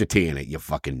the extra T in it, you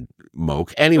fucking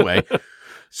moke. Anyway,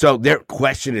 so they're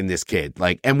questioning this kid.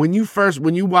 And when you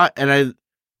watch, and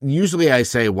I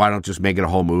say, why don't just make it a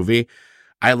whole movie?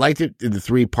 I liked it in the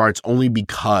 3 parts only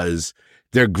because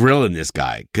they're grilling this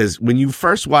guy. Because when you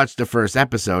first watch the first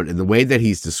episode and the way that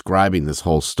he's describing this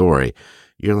whole story,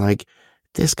 you're like,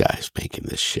 this guy's making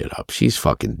this shit up. She's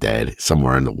fucking dead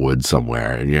somewhere in the woods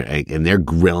somewhere. And they're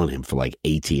grilling him for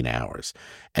 18 hours.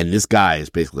 And this guy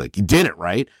is basically like, you did it,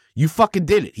 right? You fucking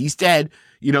did it. He's dead.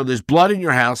 There's blood in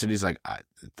your house. And he's like,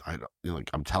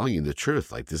 I'm telling you the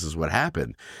truth. This is what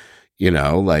happened,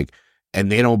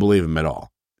 and they don't believe him at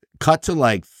all. Cut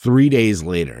to 3 days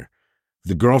later,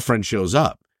 the girlfriend shows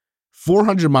up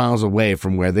 400 miles away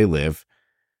from where they live.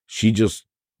 She just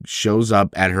shows up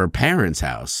at her parents'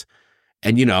 house.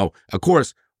 And, of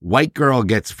course, white girl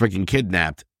gets freaking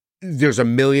kidnapped. There's a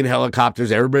million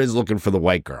helicopters. Everybody's looking for the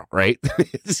white girl, right?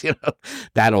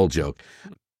 That old joke.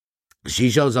 She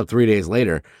shows up 3 days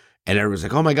later and everyone's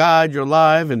like, oh my God, you're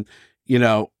alive. And,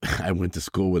 I went to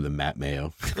school with a Matt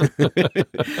Mayo.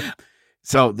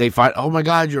 So they find, oh my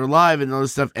God, you're alive and all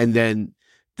this stuff. And then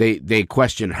they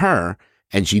question her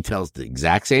and she tells the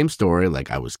exact same story.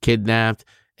 I was kidnapped.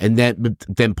 And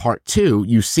then part 2,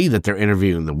 you see that they're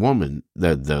interviewing the woman,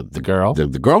 the girl, the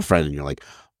girlfriend. And you're like,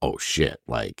 oh shit.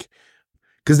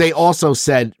 Because they also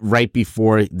said right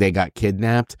before they got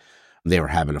kidnapped, they were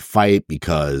having a fight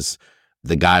because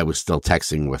the guy was still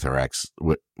texting with her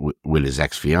with his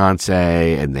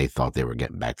ex-fiance, and they thought they were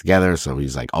getting back together. So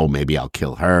he's like, oh, maybe I'll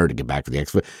kill her to get back to the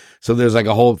ex. So there's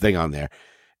a whole thing on there.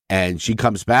 And she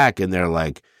comes back and they're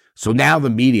like, so now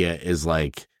the media is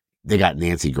they got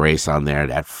Nancy Grace on there,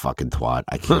 that fucking twat.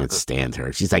 I can't stand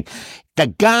her. She's like, the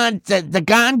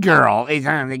gun girl is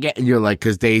on the get. And you're like,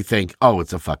 because they think, oh,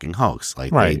 it's a fucking hoax.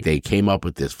 Right. They came up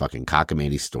with this fucking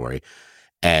cockamamie story.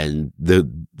 And the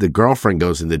girlfriend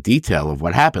goes into detail of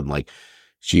what happened.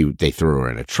 They threw her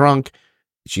in a trunk.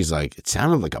 She's like, it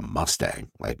sounded like a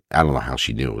Mustang. I don't know how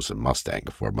she knew it was a Mustang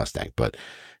before Mustang, but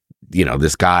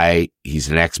this guy, he's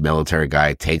an ex-military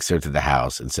guy, takes her to the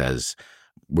house and says,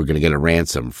 we're going to get a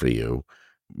ransom for you.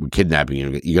 We're kidnapping you.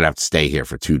 You're going to have to stay here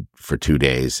for 2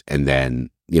 days. And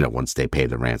then, once they pay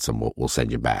the ransom, we'll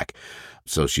send you back.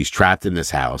 So she's trapped in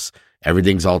this house.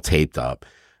 Everything's all taped up.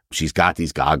 She's got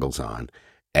these goggles on.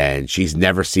 And she's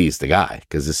never sees the guy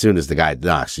because as soon as the guy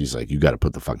knocks, she's like, you got to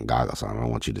put the fucking goggles on. I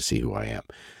don't want you to see who I am.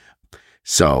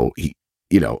 So he,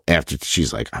 after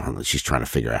she's like, I don't know, she's trying to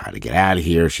figure out how to get out of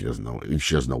here. She doesn't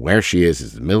know where she is.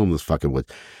 It's in the middle of this fucking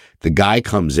woods. The guy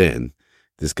comes in,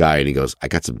 this guy, and he goes, I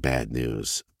got some bad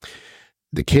news.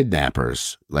 The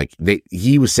kidnappers,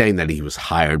 he was saying that he was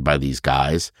hired by these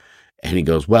guys. And he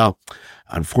goes, well,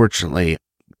 unfortunately,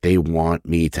 they want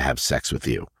me to have sex with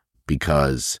you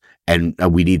and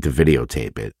we need to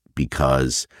videotape it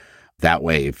because that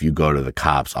way, if you go to the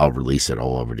cops, I'll release it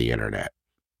all over the internet.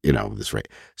 this rape.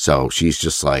 So she's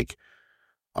just like,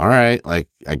 all right, like,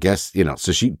 I guess,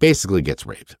 so she basically gets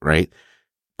raped, right?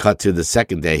 Cut to the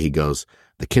second day, he goes,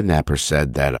 the kidnapper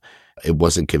said that it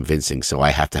wasn't convincing, so I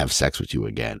have to have sex with you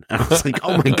again. And I was like,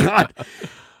 oh my God.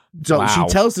 So Wow. she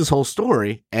tells this whole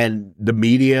story, and the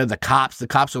media, the cops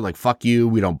are like, fuck you,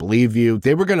 we don't believe you.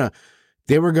 They were gonna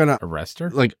Arrest her?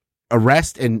 like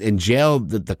arrest and jail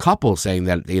the couple, saying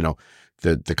that,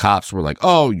 the cops were like,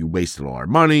 oh, you wasted all our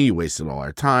money, you wasted all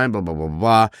our time, blah, blah, blah,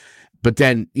 blah. But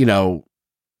then,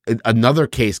 another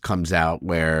case comes out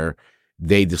where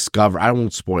they discover, I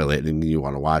won't spoil it and you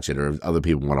want to watch it or other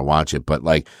people want to watch it, but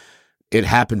like it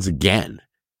happens again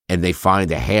and they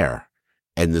find a hair,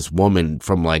 and this woman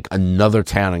from like another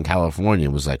town in California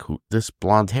was like, who's this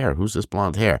blonde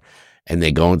hair? And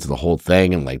they go into the whole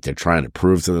thing and like they're trying to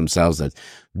prove to themselves that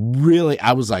really,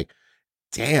 I was like,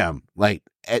 damn, like,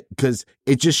 because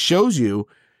it just shows you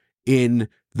in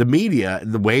the media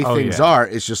the way things are.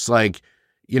 It's just like,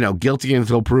 guilty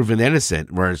until proven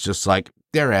innocent, where it's just like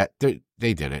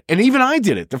they did it, and even I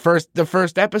did it. The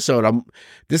first episode,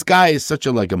 this guy is such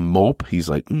a mope. He's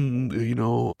like,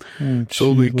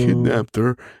 so they kidnapped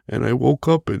her, and I woke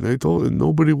up and I told her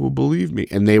nobody will believe me,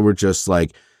 and they were just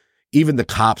like, even the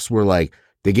cops were like,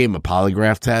 they gave him a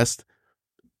polygraph test,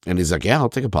 and he's like, yeah, I'll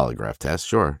take a polygraph test,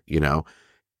 sure,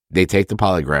 They take the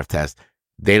polygraph test.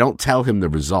 They don't tell him the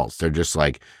results. They're just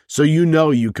like, so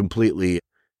you completely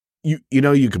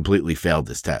failed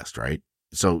this test, right?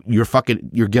 So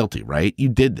you're guilty, right? You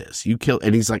did this. You killed.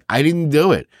 And he's like, I didn't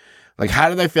do it. Like, how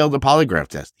did I fail the polygraph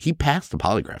test? He passed the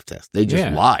polygraph test. They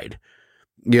just lied,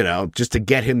 just to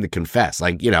get him to confess.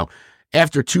 Like,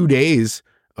 after 2 days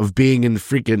of being in the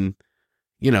freaking,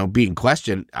 being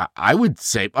questioned, I would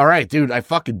say, all right, dude, I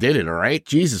fucking did it. All right.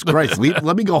 Jesus Christ.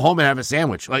 Let me go home and have a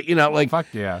sandwich. Like, fuck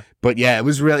yeah. But yeah, it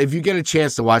was really, if you get a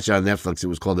chance to watch it on Netflix, it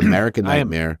was called American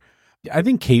Nightmare. I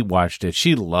think Kate watched it.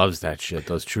 She loves that shit,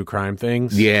 those true crime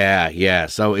things. Yeah.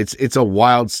 So it's a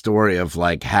wild story of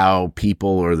like how people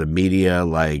or the media,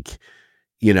 like,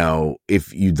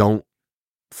 if you don't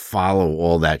follow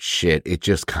all that shit, it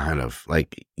just kind of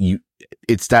like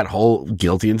it's that whole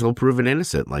guilty until proven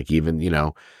innocent. Like even,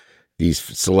 these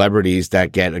celebrities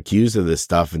that get accused of this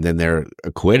stuff and then they're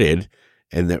acquitted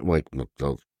and they're like,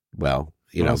 well,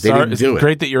 they didn't do it. It's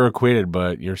great that you're acquitted,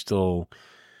 but you're still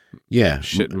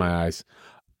shit in my eyes.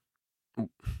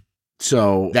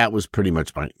 So that was pretty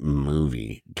much my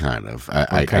movie, kind of.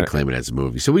 I claim it as a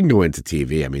movie. So we can go into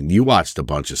TV. I mean, you watched a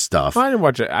bunch of stuff. I didn't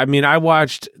watch it. I mean, I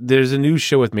watched, there's a new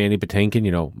show with Mandy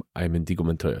Patinkin, I'm Indigo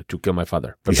Montoya to kill my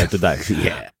father, prepare to die.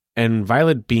 Yeah. And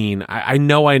Violet Bean, I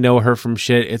know her from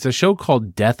shit. It's a show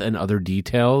called Death and Other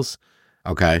Details.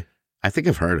 Okay. I think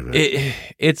I've heard of it.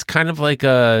 It's kind of like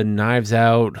a Knives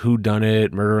Out,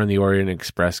 Whodunit, Murder on the Orient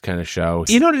Express kind of show.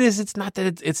 You know what it is? It's not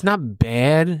that it's not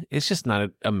bad. It's just not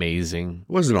amazing.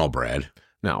 It wasn't all Brad.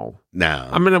 No.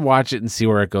 I'm going to watch it and see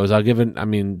where it goes. I'll give it,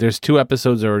 there's 2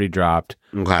 episodes already dropped.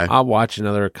 Okay. I'll watch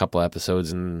another couple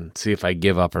episodes and see if I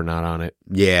give up or not on it.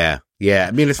 Yeah. I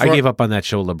mean, I gave up on that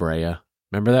show La Brea.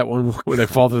 Remember that one where they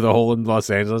fall through the hole in Los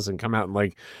Angeles and come out in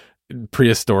like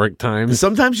prehistoric times?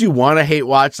 Sometimes you want to hate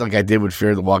watch like I did with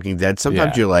Fear the Walking Dead.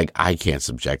 Sometimes you're like, I can't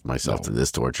subject myself to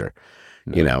this torture.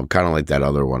 No. Kind of like that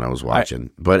other one I was watching.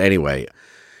 But anyway,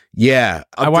 yeah.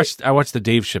 I watched the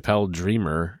Dave Chappelle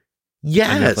Dreamer.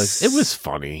 Yes. It was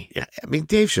funny. Yeah. I mean,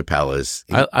 Dave Chappelle is...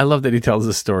 I love that he tells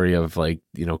the story of like,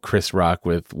 Chris Rock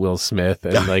with Will Smith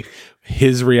and like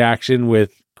his reaction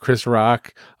with Chris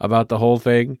Rock about the whole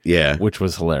thing. Yeah. Which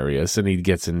was hilarious. And he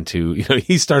gets into,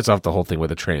 he starts off the whole thing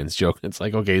with a trans joke. It's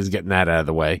like, okay, he's getting that out of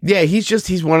the way. Yeah,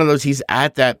 he's one of those, he's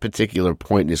at that particular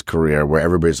point in his career where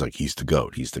everybody's like, he's the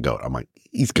GOAT. I'm like,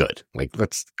 he's good. Like,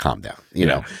 let's calm down. You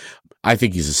know, I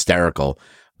think he's hysterical,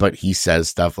 but he says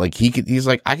stuff like he's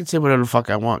like, I can say whatever the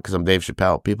fuck I want because I'm Dave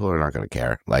Chappelle. People are not going to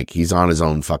care. Like, he's on his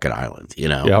own fucking island,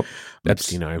 Yep.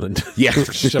 Epstein Island. Yeah.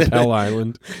 Chappelle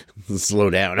Island.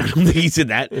 Slow down. I don't think he's in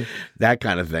that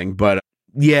kind of thing. But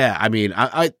yeah, I mean,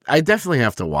 I definitely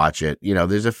have to watch it.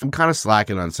 I'm kind of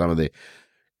slacking on some of the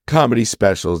comedy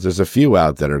specials. There's a few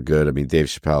out that are good. I mean, Dave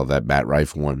Chappelle, that Matt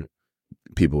Rife one,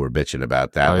 people were bitching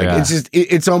about that. It's just,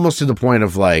 it's almost to the point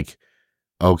of like,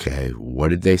 okay, what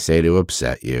did they say to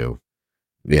upset you?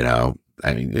 I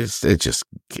mean, it's just,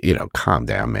 calm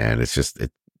down, man. It's just,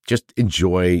 just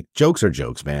enjoy. Jokes are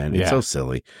jokes, man. It's so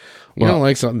silly. You don't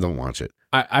like something, don't watch it.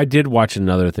 I did watch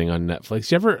another thing on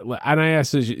Netflix. You ever, and I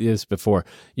asked this before,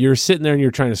 you're sitting there and you're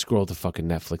trying to scroll to fucking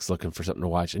Netflix looking for something to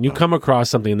watch, and you come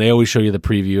across something, and they always show you the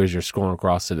preview as you're scrolling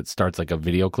across it. It starts like a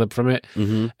video clip from it.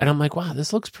 Mm-hmm. And I'm like, wow,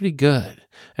 this looks pretty good.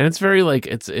 And it's very like,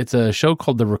 it's a show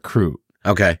called The Recruit.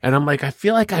 Okay. And I'm like, I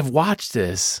feel like I've watched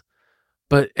this,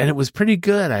 and it was pretty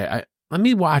good. I let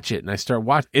me watch it. And I start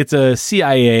watching. It's a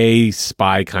CIA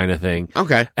spy kind of thing.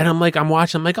 Okay. And I'm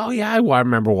watching. I'm like, oh yeah, I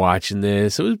remember watching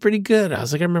this. It was pretty good. I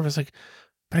was like,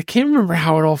 but I can't remember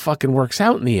how it all fucking works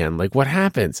out in the end. Like what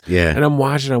happens? Yeah. And I'm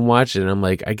watching, and I'm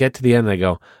like, I get to the end and I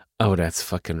go, oh, that's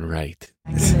fucking right.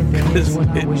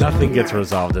 Nothing gets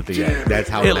resolved at the end. That's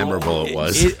how memorable it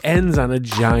was. It ends on a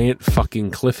giant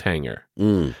fucking cliffhanger.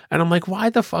 And I'm like, why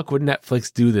the fuck would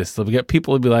Netflix do this? They'll get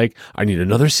people to be like, I need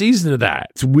another season of that.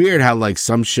 It's weird how like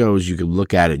some shows you can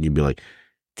look at it and you'd be like,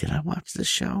 did I watch this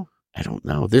show? I don't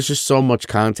know. There's just so much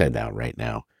content out right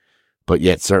now. But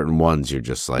yet certain ones you're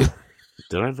just like,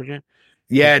 did I forget?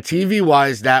 Yeah, TV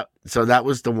wise, that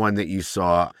was the one that you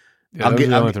saw. Yeah, I'll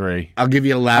give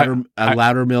you a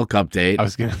louder milk update. I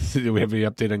was going to say, do we have any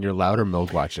update on your louder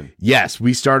milk watching? Yes,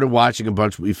 we started watching a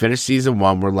bunch. We finished season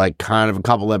 1. We're like kind of a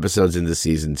couple episodes into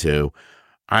season 2.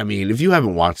 I mean, if you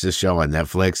haven't watched this show on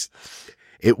Netflix,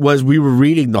 we were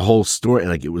reading the whole story.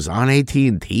 Like it was on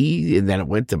AT&T and then it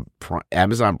went to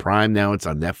Amazon Prime. Now it's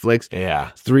on Netflix.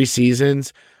 Yeah. 3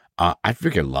 seasons. I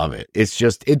freaking love it.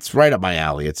 It's right up my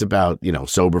alley. It's about,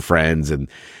 sober friends and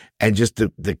just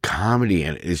the comedy,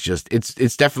 and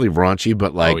it's definitely raunchy,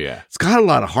 but like, it's got a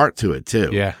lot of heart to it too.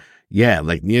 Yeah. Yeah.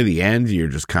 Like near the end, you're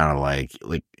just kind of like,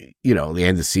 the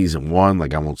end of season 1,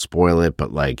 like I won't spoil it,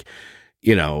 but like,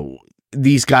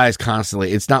 these guys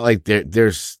constantly, it's not like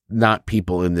there's not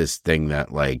people in this thing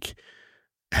that like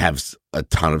have a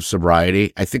ton of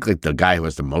sobriety. I think like the guy who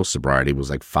has the most sobriety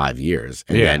was like 5 years.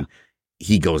 And then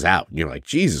he goes out and you're like,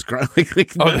 Jesus Christ.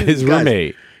 His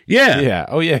roommate. Yeah. Yeah.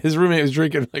 Oh, yeah. His roommate was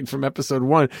drinking like from episode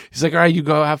 1. He's like, all right, you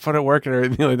go have fun at work and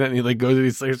everything like that. And he like goes and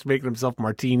he starts making himself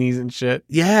martinis and shit.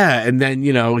 Yeah. And then,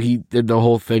 he did the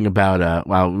whole thing about,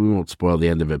 well, we won't spoil the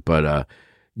end of it, but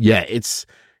yeah, it's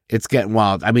getting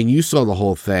wild. I mean, you saw the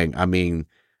whole thing. I mean,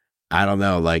 I don't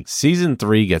know, like season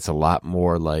 3 gets a lot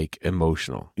more like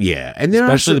emotional. Yeah. And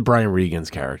especially the Brian Regan's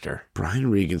character.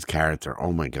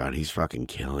 Oh my God, he's fucking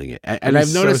killing it. And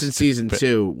I've noticed in season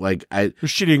 2, like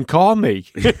she didn't call me.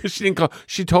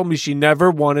 She told me she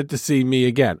never wanted to see me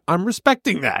again. I'm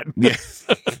respecting that. Yeah.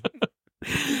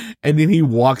 And then he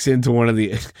walks into one of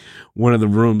the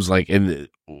rooms like in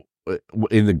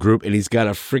the group, and he's got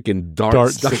a freaking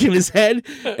dart stuck in his head.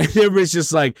 And everybody's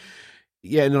just like,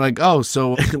 yeah, and they're like, oh,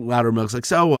 so Louder Milk's like,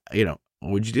 so,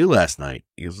 what'd you do last night?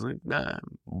 He was like, nah,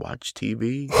 watch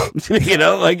TV.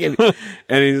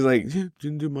 And he's like,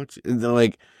 didn't do much. And they're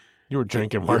like, you were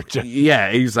drinking, weren't you?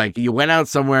 Yeah, he's like, you went out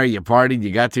somewhere, you partied, you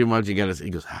got too much, he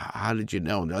goes, how did you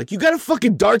know? And they're like, you got a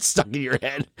fucking dart stuck in your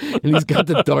head. And he's got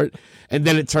the dart. And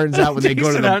then it turns out when they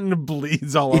go to out and it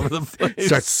bleeds all over the place.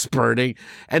 Starts spurting.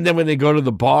 And then when they go to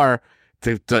the bar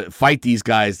to fight these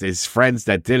guys, his friends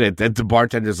that did it, then the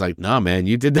bartender's like, no, man,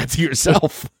 you did that to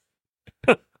yourself.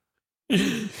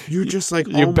 You're just like,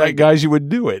 you bet guys you would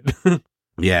do it.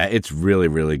 Yeah, it's really,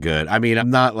 really good. I mean, I'm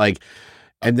not like,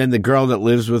 and then the girl that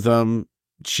lives with them,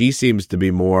 she seems to be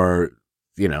more,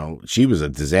 she was a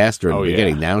disaster in the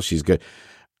beginning. Now she's good.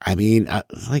 I mean,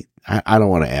 I don't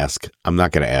want to ask. I'm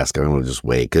not going to ask. I'm going to just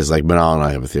wait. Because like Manal and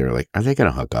I have a theory, like, are they going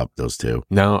to hook up, those two?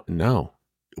 No.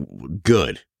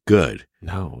 Good.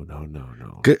 No.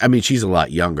 Good. I mean, she's a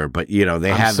lot younger, but they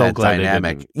have that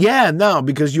dynamic. Yeah, no,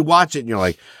 because you watch it and you're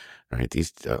like, all right,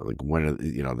 these like when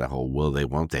are the whole will they,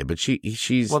 won't they? But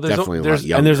she's definitely a lot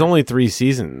younger. And there's only 3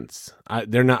 seasons.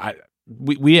 They're not.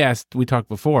 We talked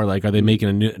before, like, are they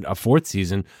making a 4th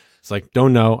season? It's like,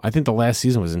 don't know. I think the last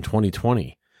season was in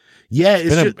 2020. Yeah,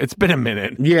 it's been a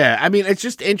minute. Yeah, I mean, it's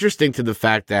just interesting to the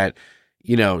fact that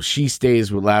she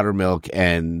stays with Louder Milk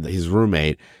and his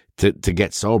roommate to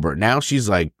get sober. Now she's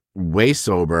like way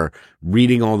sober,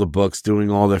 reading all the books, doing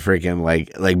all the freaking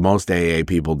like most AA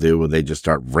people do, where they just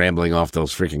start rambling off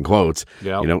those freaking quotes.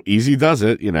 Yeah, easy does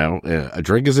it. A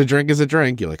drink is a drink is a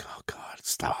drink. You're like, oh God,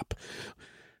 stop.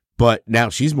 But now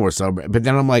she's more sober. But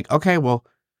then I'm like, okay, well,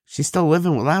 she's still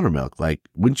living with Louder Milk. Like,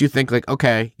 wouldn't you think, like,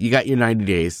 okay, you got your 90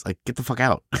 days. Like, get the fuck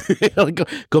out. Like,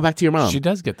 go back to your mom. She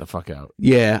does get the fuck out.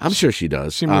 Yeah, I'm sure she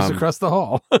does. She moves across the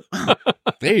hall.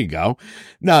 There you go.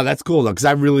 No, that's cool, though, because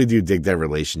I really do dig their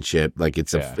relationship. Like,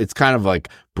 it's kind of like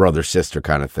brother-sister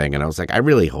kind of thing. And I was like, I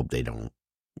really hope they don't,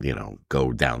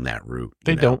 go down that route.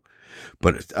 They don't.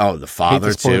 But, the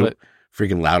father, too.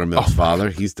 Freaking Louder Milk's father.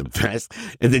 He's the best.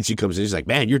 And then she comes in. She's like,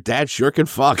 man, your dad sure can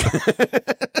fuck.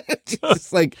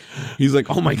 Just like, he's like,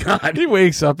 oh my God. He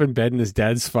wakes up in bed and his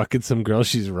dad's fucking some girl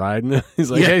she's riding.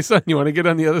 He's like, hey, son, you want to get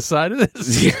on the other side of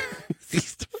this? Yeah.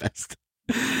 He's the best.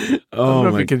 I don't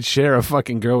know if you can share a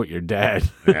fucking girl with your dad.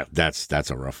 Yeah,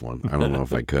 that's a rough one. I don't know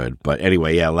if I could. But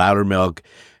anyway, yeah, Louder Milk.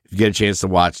 If you get a chance to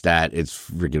watch that, it's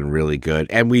freaking really good.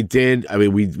 And we did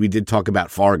talk about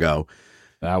Fargo.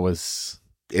 We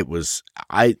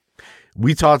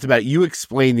talked about it. You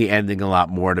explained the ending a lot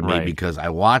more to me because I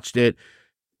watched it.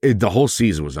 The whole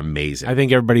season was amazing. I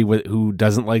think everybody who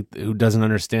doesn't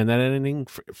understand that ending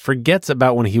forgets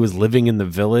about when he was living in the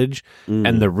village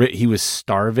and he was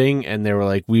starving, and they were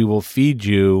like, "We will feed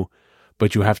you,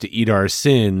 but you have to eat our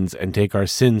sins and take our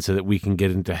sins so that we can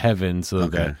get into heaven."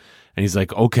 And he's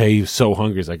like, "Okay, he's so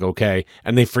hungry." He's like, "Okay,"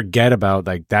 and they forget about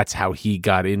like that's how he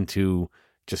got into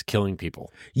just killing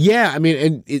people. Yeah, I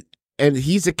mean, and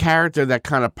he's a character that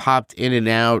kind of popped in and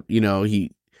out. You know,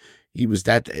 he was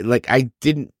that like I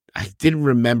didn't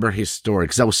remember his story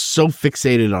because I was so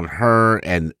fixated on her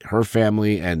and her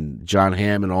family and John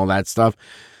Hamm and all that stuff.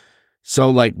 So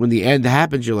like when the end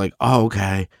happens, you're like, "Oh,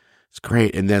 okay, it's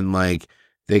great." And then like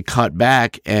they cut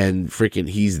back and freaking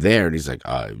he's there and he's like,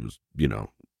 "I was, you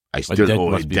know." I still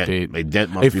must be paid. My debt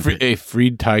must be paid. A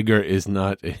freed tiger is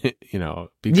not, you know,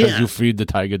 because you freed the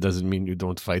tiger doesn't mean you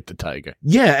don't fight the tiger.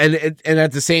 Yeah, and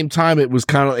at the same time, it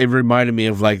reminded me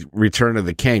of like Return of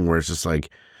the King, where it's just like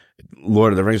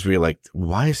Lord of the Rings, where you're like,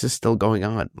 why is this still going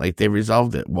on? Like they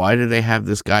resolved it. Why do they have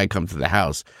this guy come to the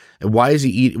house? And why is he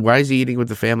eating with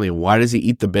the family? And why does he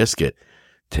eat the biscuit?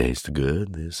 Taste the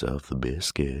goodness of the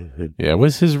biscuit. Yeah, it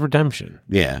was his redemption.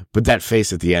 Yeah, but that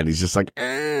face at the end, he's just like,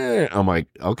 eh. I'm like,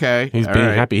 okay. He's being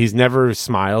happy. He's never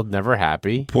smiled, never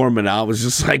happy. Poor Manal was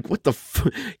just like, what the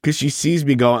fuck? Because she sees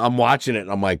me going, I'm watching it,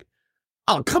 and I'm like,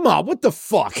 oh, come on, what the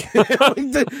fuck?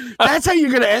 That's how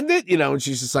you're going to end it? You know, and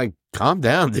she's just like, calm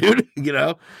down, dude. You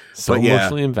know? So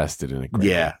emotionally invested in it. Great.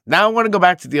 Yeah. Now I want to go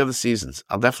back to the other seasons.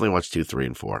 I'll definitely watch 2, 3,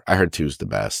 and 4. I heard 2's the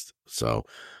best, so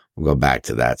we'll go back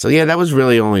to that. So yeah, that was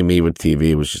really only me with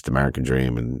TV. It was just American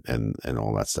Dream and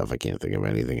all that stuff. I can't think of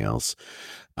anything else.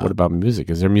 What about music?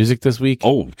 Is there music this week?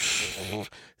 Oh,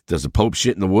 does the Pope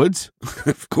shit in the woods?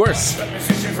 Of course. The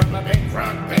musician from the big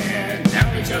rock band. Now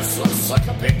he just looks like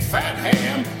a big fat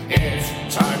ham.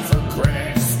 It's time for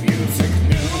Greg's Music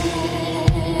News.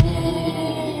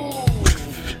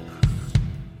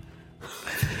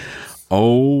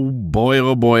 Oh boy,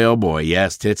 oh boy, oh boy.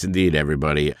 Yes, tits indeed,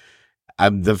 everybody.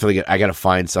 I'm definitely. I got to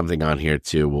find something on here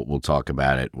too. We'll talk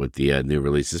about it with the new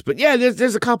releases. But yeah,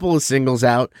 there's a couple of singles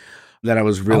out that I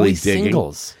was really digging.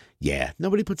 Singles. Yeah,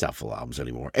 nobody puts out full albums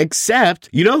anymore. Except,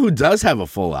 you know who does have a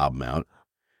full album out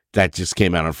that just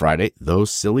came out on Friday?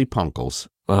 Those silly punkles.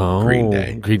 Oh, Green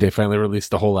Day. Green Day finally released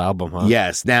the whole album, huh?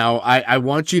 Yes. Now I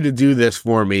want you to do this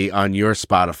for me on your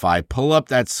Spotify. Pull up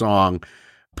that song.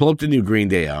 Pull up the new Green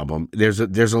Day album. There's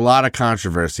a lot of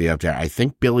controversy up there. I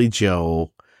think Billy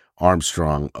Joe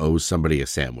Armstrong owes somebody a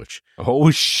sandwich. Oh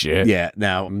shit! Yeah.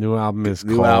 Now, new album is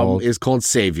called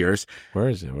Saviors. Where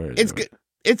is it? It's good.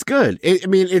 It's good. I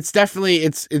mean, it's definitely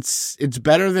it's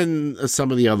better than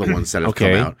some of the other ones that have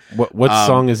come out. What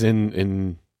song is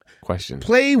in question?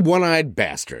 Play One Eyed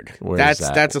Bastard. Where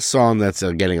that's a song that's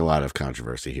getting a lot of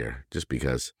controversy here, just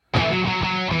because.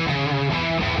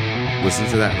 Listen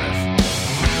to that riff.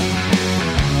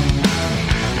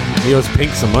 He owes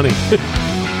Pink some money.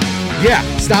 Yeah,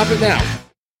 stop it now.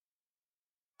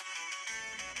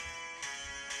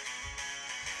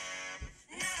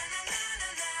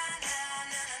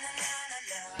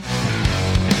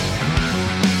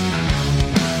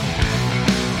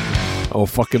 Oh,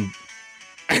 fucking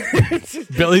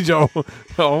Billy Joe.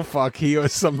 Oh, fuck. He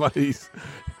owes somebody's.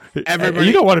 Everybody,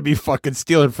 you don't want to be fucking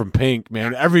stealing from Pink,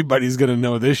 man. Everybody's going to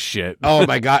know this shit. Oh,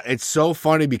 my God. It's so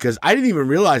funny because I didn't even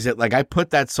realize it. Like, I put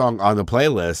that song on the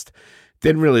playlist.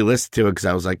 Didn't really listen to it because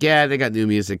I was like, yeah, they got new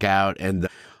music out. And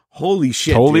holy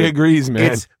shit. Totally dude. agrees,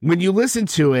 man. When you listen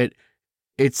to it,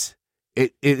 it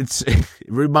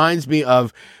reminds me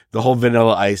of the whole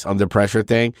Vanilla Ice Under Pressure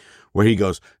thing where he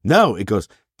goes, no, it goes,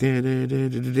 there's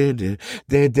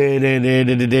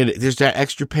that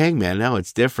extra pang, man. No,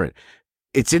 it's different.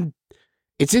 It's in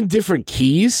different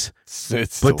keys,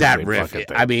 but that riff,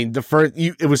 I mean,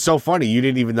 it was so funny. You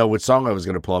didn't even know what song I was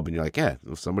going to pull up, and you're like, yeah,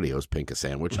 well, somebody owes Pink a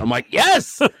sandwich. I'm like,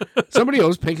 yes, somebody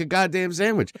owes Pink a goddamn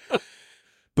sandwich.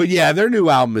 But yeah, their new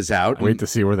album is out. Wait to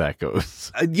see where that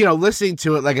goes. Listening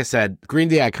to it, like I said, Green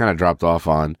Day I kind of dropped off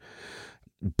on,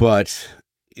 but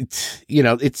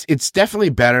it's definitely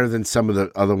better than some of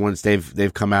the other ones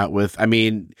they've come out with. I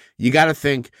mean, you got to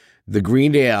think the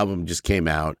Green Day album just came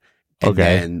out, and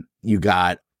then you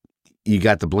got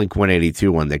the Blink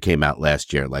 182 one that came out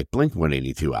last year. Like Blink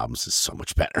 182 albums is so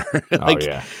much better. Like,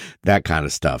 that kind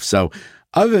of stuff. So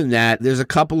other than that, there's a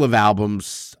couple of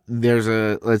albums.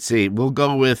 Let's see, we'll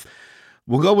go with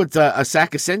a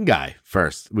Sack of Sin guy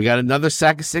first. We got another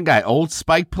Sack of Sin guy, Old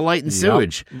Spike, Polite, and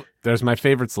Sewage. Yep. There's my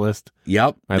favorites list.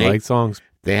 Yep. I like songs.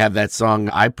 They have that song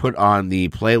I put on the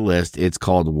playlist. It's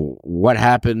called What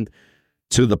Happened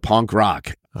to the Punk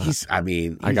Rock.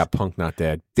 I got Punk Not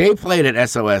Dead. They played at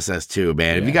SOSS too,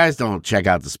 man. Yeah. If you guys don't check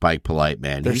out the Spike Polite,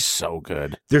 man. They're so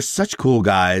good. They're such cool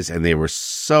guys, and they were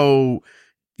so,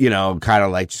 kind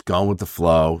of like just going with the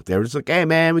flow. They were just like, hey,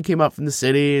 man, we came up from the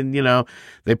city, and,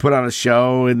 they put on a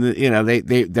show, and, they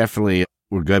definitely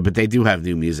were good, but they do have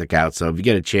new music out, so if you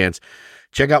get a chance,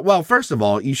 check out. Well, first of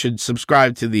all, you should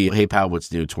subscribe to the Hey Pal,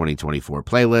 What's New 2024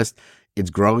 playlist. It's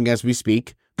growing as we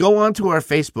speak. Go on to our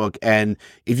Facebook, and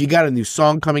if you got a new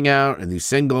song coming out, a new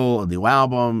single, a new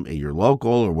album, you're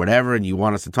local or whatever, and you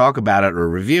want us to talk about it or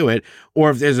review it,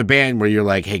 or if there's a band where you're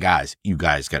like, hey, guys, you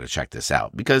guys got to check this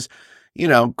out. Because,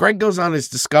 Greg goes on his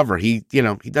Discover. He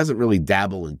doesn't really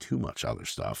dabble in too much other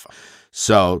stuff.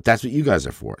 So that's what you guys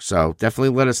are for. So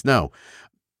definitely let us know.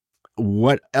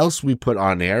 What else we put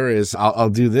on there is, I'll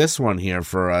do this one here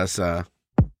for us. Can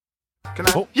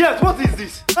I? Yes, what is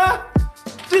this? Huh?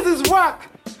 This is whack.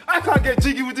 I can't get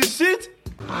jiggy with this shit.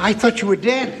 I thought you were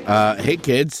dead. Hey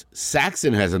kids,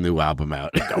 Saxon has a new album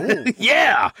out.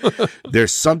 Yeah.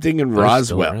 There's something in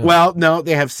Roswell. Well, no,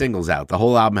 they have singles out. The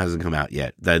whole album hasn't come out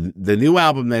yet. The new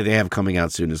album that they have coming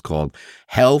out soon is called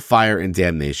Hell, Fire, and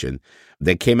Damnation.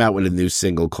 They came out with a new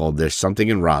single called There's Something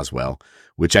in Roswell,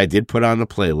 which I did put on the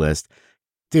playlist.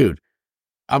 Dude,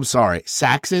 I'm sorry.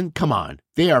 Saxon, come on.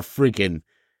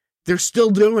 They're still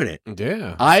doing it.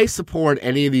 Yeah. I support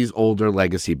any of these older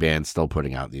legacy bands still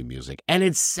putting out new music, and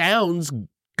it sounds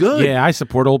good. Yeah, I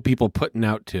support old people putting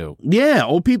out too. Yeah,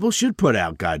 old people should put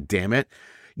out, god damn it.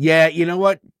 Yeah, you know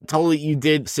what? Totally, you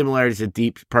did similarities to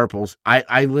Deep Purple's.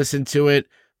 I listened to it.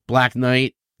 Black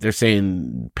Knight, they're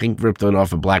saying Pink ripped it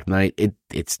off of Black Knight.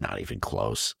 It's not even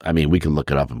close. I mean, we can look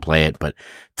it up and play it, but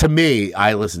to me,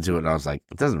 I listened to it and I was like,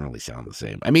 it doesn't really sound the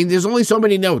same. I mean, there's only so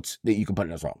many notes that you can put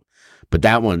in a song. But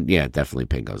that one, yeah, definitely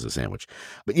Pink goes a sandwich.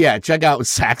 But yeah, check out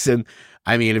Saxon.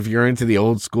 I mean, if you're into the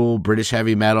old school British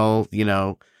heavy metal,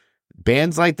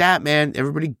 bands like that, man,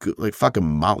 everybody, like fucking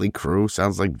Motley Crue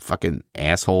sounds like fucking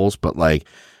assholes, but like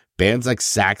bands like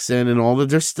Saxon and all that,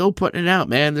 they're still putting it out,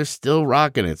 man. They're still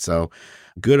rocking it. So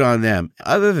good on them.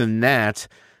 Other than that,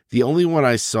 the only one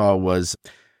I saw was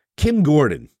Kim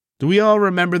Gordon. Do we all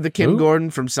remember the Kim Gordon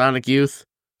from Sonic Youth?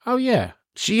 Oh, yeah.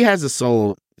 She has a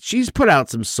solo. She's put out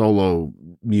some solo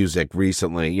music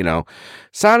recently.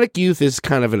 Sonic Youth is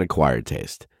kind of an acquired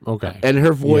taste. Okay. And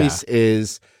her voice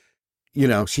is,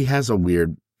 she has a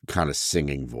weird kind of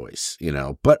singing voice,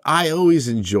 but I always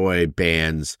enjoy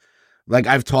bands. Like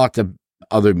I've talked to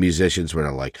other musicians where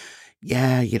they're like,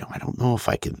 yeah, I don't know if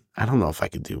I can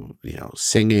do,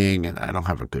 singing, and I don't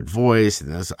have a good voice.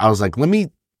 And I was like, let me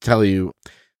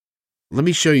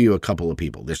show you a couple of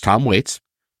people. There's Tom Waits.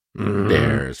 Mm-hmm.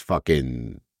 There's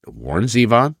fucking Warren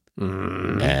Zevon,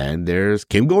 and there's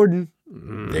Kim Gordon.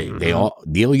 They all,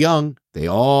 Neil Young,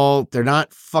 they're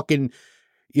not fucking,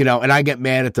 and I get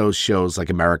mad at those shows like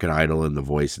American Idol and The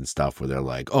Voice and stuff where they're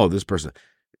like, oh, this person,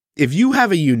 if you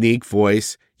have a unique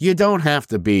voice, you don't have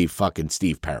to be fucking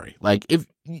Steve Perry. Like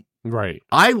Right.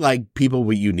 I like people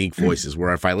with unique voices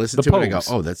where if I listen to it, I go,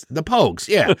 oh, that's the Pogues.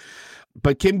 Yeah.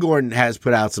 But Kim Gordon has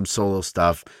put out some solo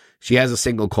stuff. She has a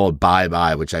single called Bye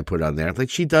Bye, which I put on there. Like,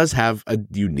 she does have a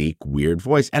unique, weird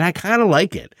voice, and I kind of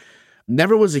like it.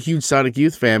 Never was a huge Sonic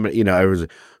Youth fan, but, I was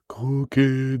like, cool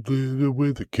kid living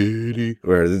with a kitty.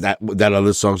 Or that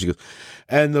other song, she goes,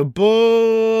 and the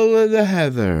bull and the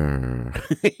heather.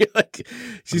 Like,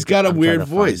 she's got a weird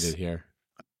voice. Here.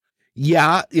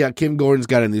 Yeah, Kim Gordon's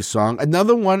got a new song.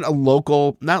 Another one, not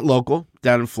local,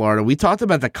 down in Florida. We talked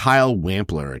about the Kyle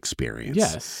Wampler experience.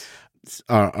 Yes.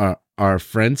 Our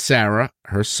friend Sarah,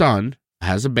 her son,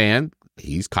 has a band.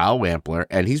 He's Kyle Wampler,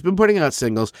 and he's been putting out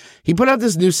singles. He put out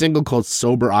this new single called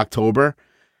Sober October,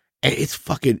 and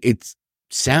it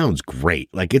sounds great.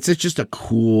 Like, it's just a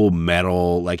cool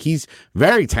metal. Like, he's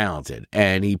very talented,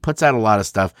 and he puts out a lot of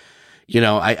stuff.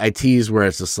 I tease where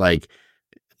it's just like,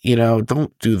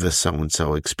 don't do the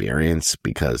so-and-so experience,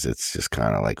 because it's just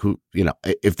kind of like, who,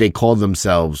 if they call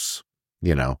themselves,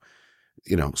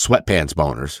 sweatpants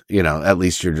boners, at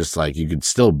least you're just like, you could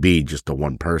still be just the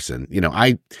one person.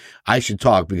 I should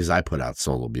talk because I put out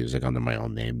solo music under my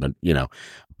own name,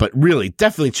 but really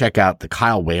definitely check out the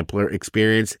Kyle Wampler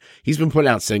experience. He's been putting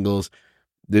out singles.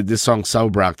 This song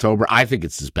Sober October, I think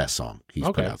it's his best song he's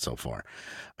put out so far.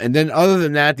 And then other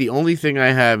than that, the only thing I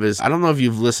have is, I don't know if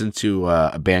you've listened to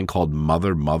a band called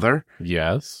Mother.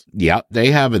 Yes. Yeah,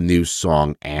 they have a new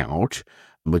song out,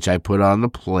 which I put on the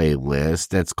playlist.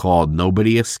 That's called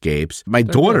Nobody Escapes. My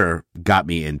daughter got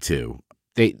me into.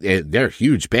 they're a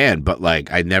huge band, but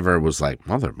like I never was like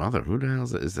mother, who the hell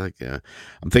is it? It's like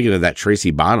I'm thinking of that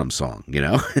Tracy Bonham song,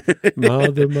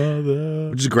 Mother,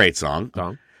 which is a great song.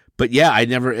 But yeah,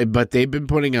 but they've been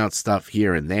putting out stuff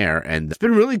here and there, and it's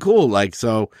been really cool. Like,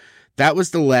 so that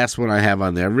was the last one I have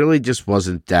on there. Really just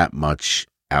wasn't that much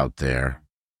out there.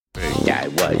 First I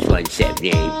was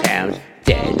 178 pounds,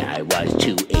 then I was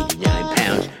 289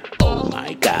 pounds. Oh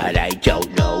my God, I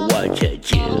don't know what to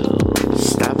do.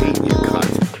 Stop eating your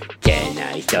cunt. Then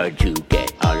I started to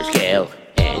get on a scale,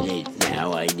 and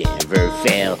now I never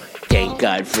fail. Thank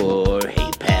God for Hey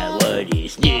Pal, what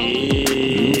is new?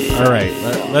 All right,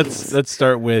 let's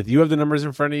start with, you have the numbers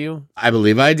in front of you? I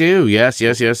believe I do. Yes,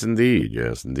 indeed.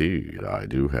 Yes, indeed. I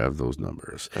do have those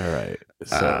numbers. All right.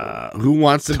 So who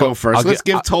wants to go first? Let's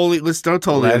throw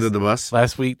Tolly under the bus.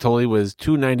 Last week, Tolly was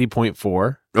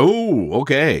 290.4. Oh,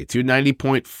 okay.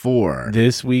 290.4.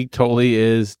 This week, Tolly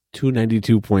is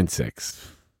 292.6.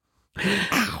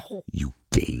 Ow. You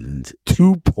gained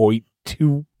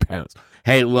 2.2 pounds.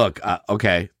 Hey, look,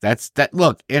 okay.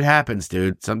 Look, it happens,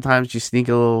 dude. Sometimes you sneak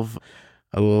a little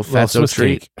fatso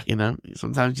treat,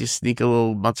 Sometimes you sneak a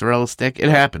little mozzarella stick. It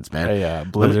happens, man. A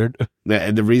blizzard.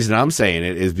 And the reason I'm saying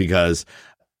it is because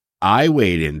I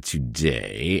weighed in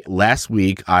today. Last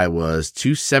week I was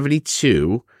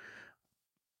 272.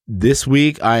 This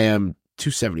week I am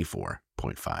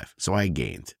 274.5. So I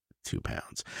gained 2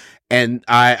 pounds. And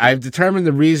I've determined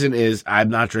the reason is I'm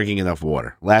not drinking enough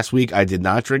water. Last week I did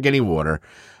not drink any water.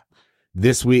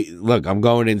 This week, look, I'm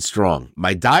going in strong.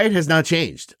 My diet has not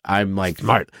changed. I'm like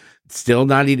smart. Still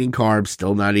not eating carbs,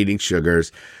 still not eating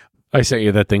sugars. I sent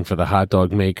you that thing for the hot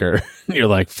dog maker. You're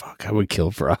like, fuck, I would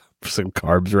kill for some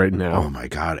carbs right now. Oh my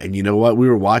God. And you know what? We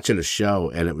were watching a show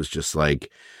and it was just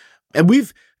like, and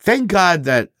thank God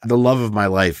that the love of my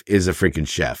life is a freaking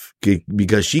chef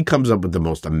because she comes up with the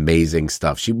most amazing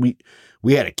stuff. We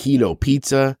had a keto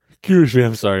pizza. Excuse me,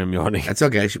 I'm sorry, I'm yawning. That's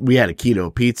okay. We had a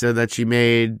keto pizza that she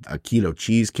made, a keto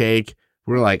cheesecake.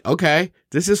 We're like, okay,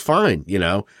 this is fine.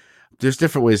 There's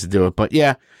different ways to do it, but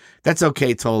yeah, that's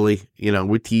okay. Totally.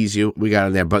 We tease you. We got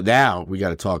in there, but now we got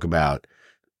to talk about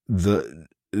the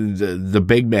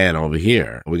big man over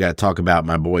here. We got to talk about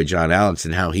my boy, John Alex,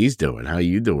 and how he's doing. How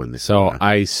you doing this? So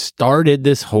I started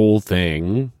this whole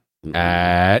thing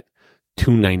at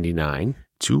 299.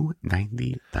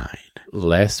 299.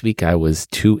 Last week I was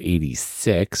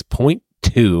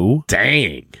 286.2.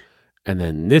 Dang. And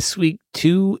then this week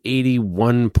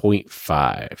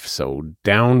 281.5. So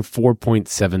down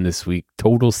 4.7 this week,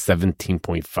 total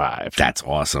 17.5. That's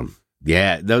awesome.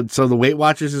 Yeah. So the Weight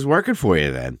Watchers is working for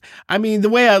you then. I mean, the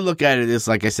way I look at it is,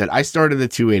 like I said, I started at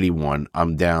 281.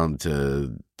 I'm down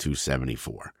to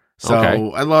 274. So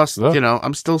okay. I lost,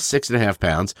 I'm still 6.5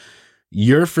 pounds.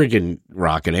 You're freaking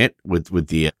rocking it with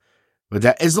that.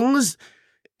 As long as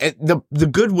the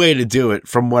good way to do it,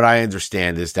 from what I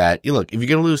understand, is that if you're going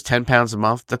to lose 10 pounds a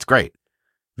month, that's great.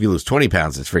 If you lose 20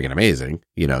 pounds, it's freaking amazing.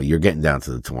 You're getting down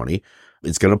to the 20.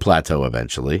 It's going to plateau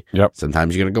eventually. Yep.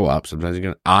 Sometimes you're going to go up. Sometimes you're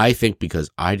going to, I think because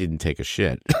I didn't take a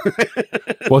shit.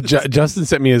 Well, Justin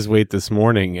sent me his weight this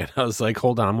morning and I was like,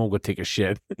 hold on, I'm going to go take a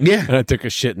shit. Yeah. And I took a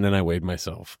shit and then I weighed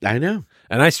myself. I know.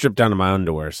 And I stripped down to my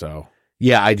underwear, so.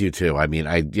 Yeah, I do too. I mean,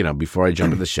 before I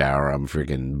jump in the shower, I'm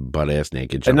freaking butt ass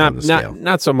naked. And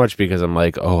not so much because I'm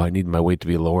like, oh, I need my weight to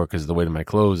be lower because of the weight of my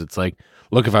clothes. It's like,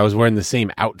 look, if I was wearing the same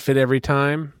outfit every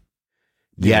time.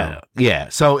 Yeah.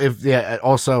 So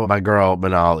also my girl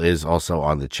Manal is also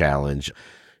on the challenge.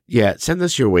 Yeah, send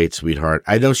us your weight, sweetheart.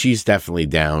 I know she's definitely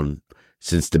down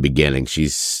since the beginning.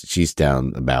 She's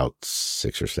down about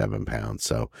 6 or 7 pounds.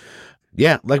 So.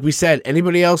 Yeah, like we said,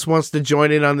 anybody else wants to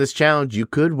join in on this challenge, you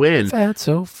could win. That's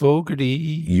so Fogarty.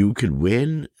 You could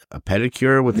win a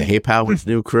pedicure with the Hey Pal What's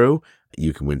New crew.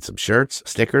 You can win some shirts,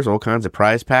 stickers, all kinds of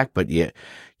prize pack. But you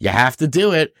have to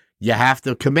do it. You have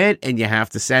to commit, and you have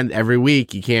to send every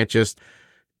week. You can't just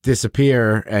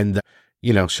disappear and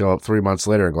show up 3 months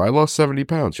later and go, I lost 70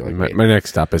 pounds. You're like, my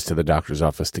next stop is to the doctor's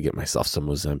office to get myself some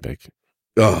Ozempic.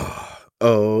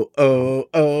 Ozempic.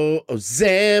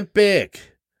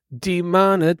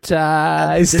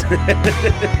 Demonetized.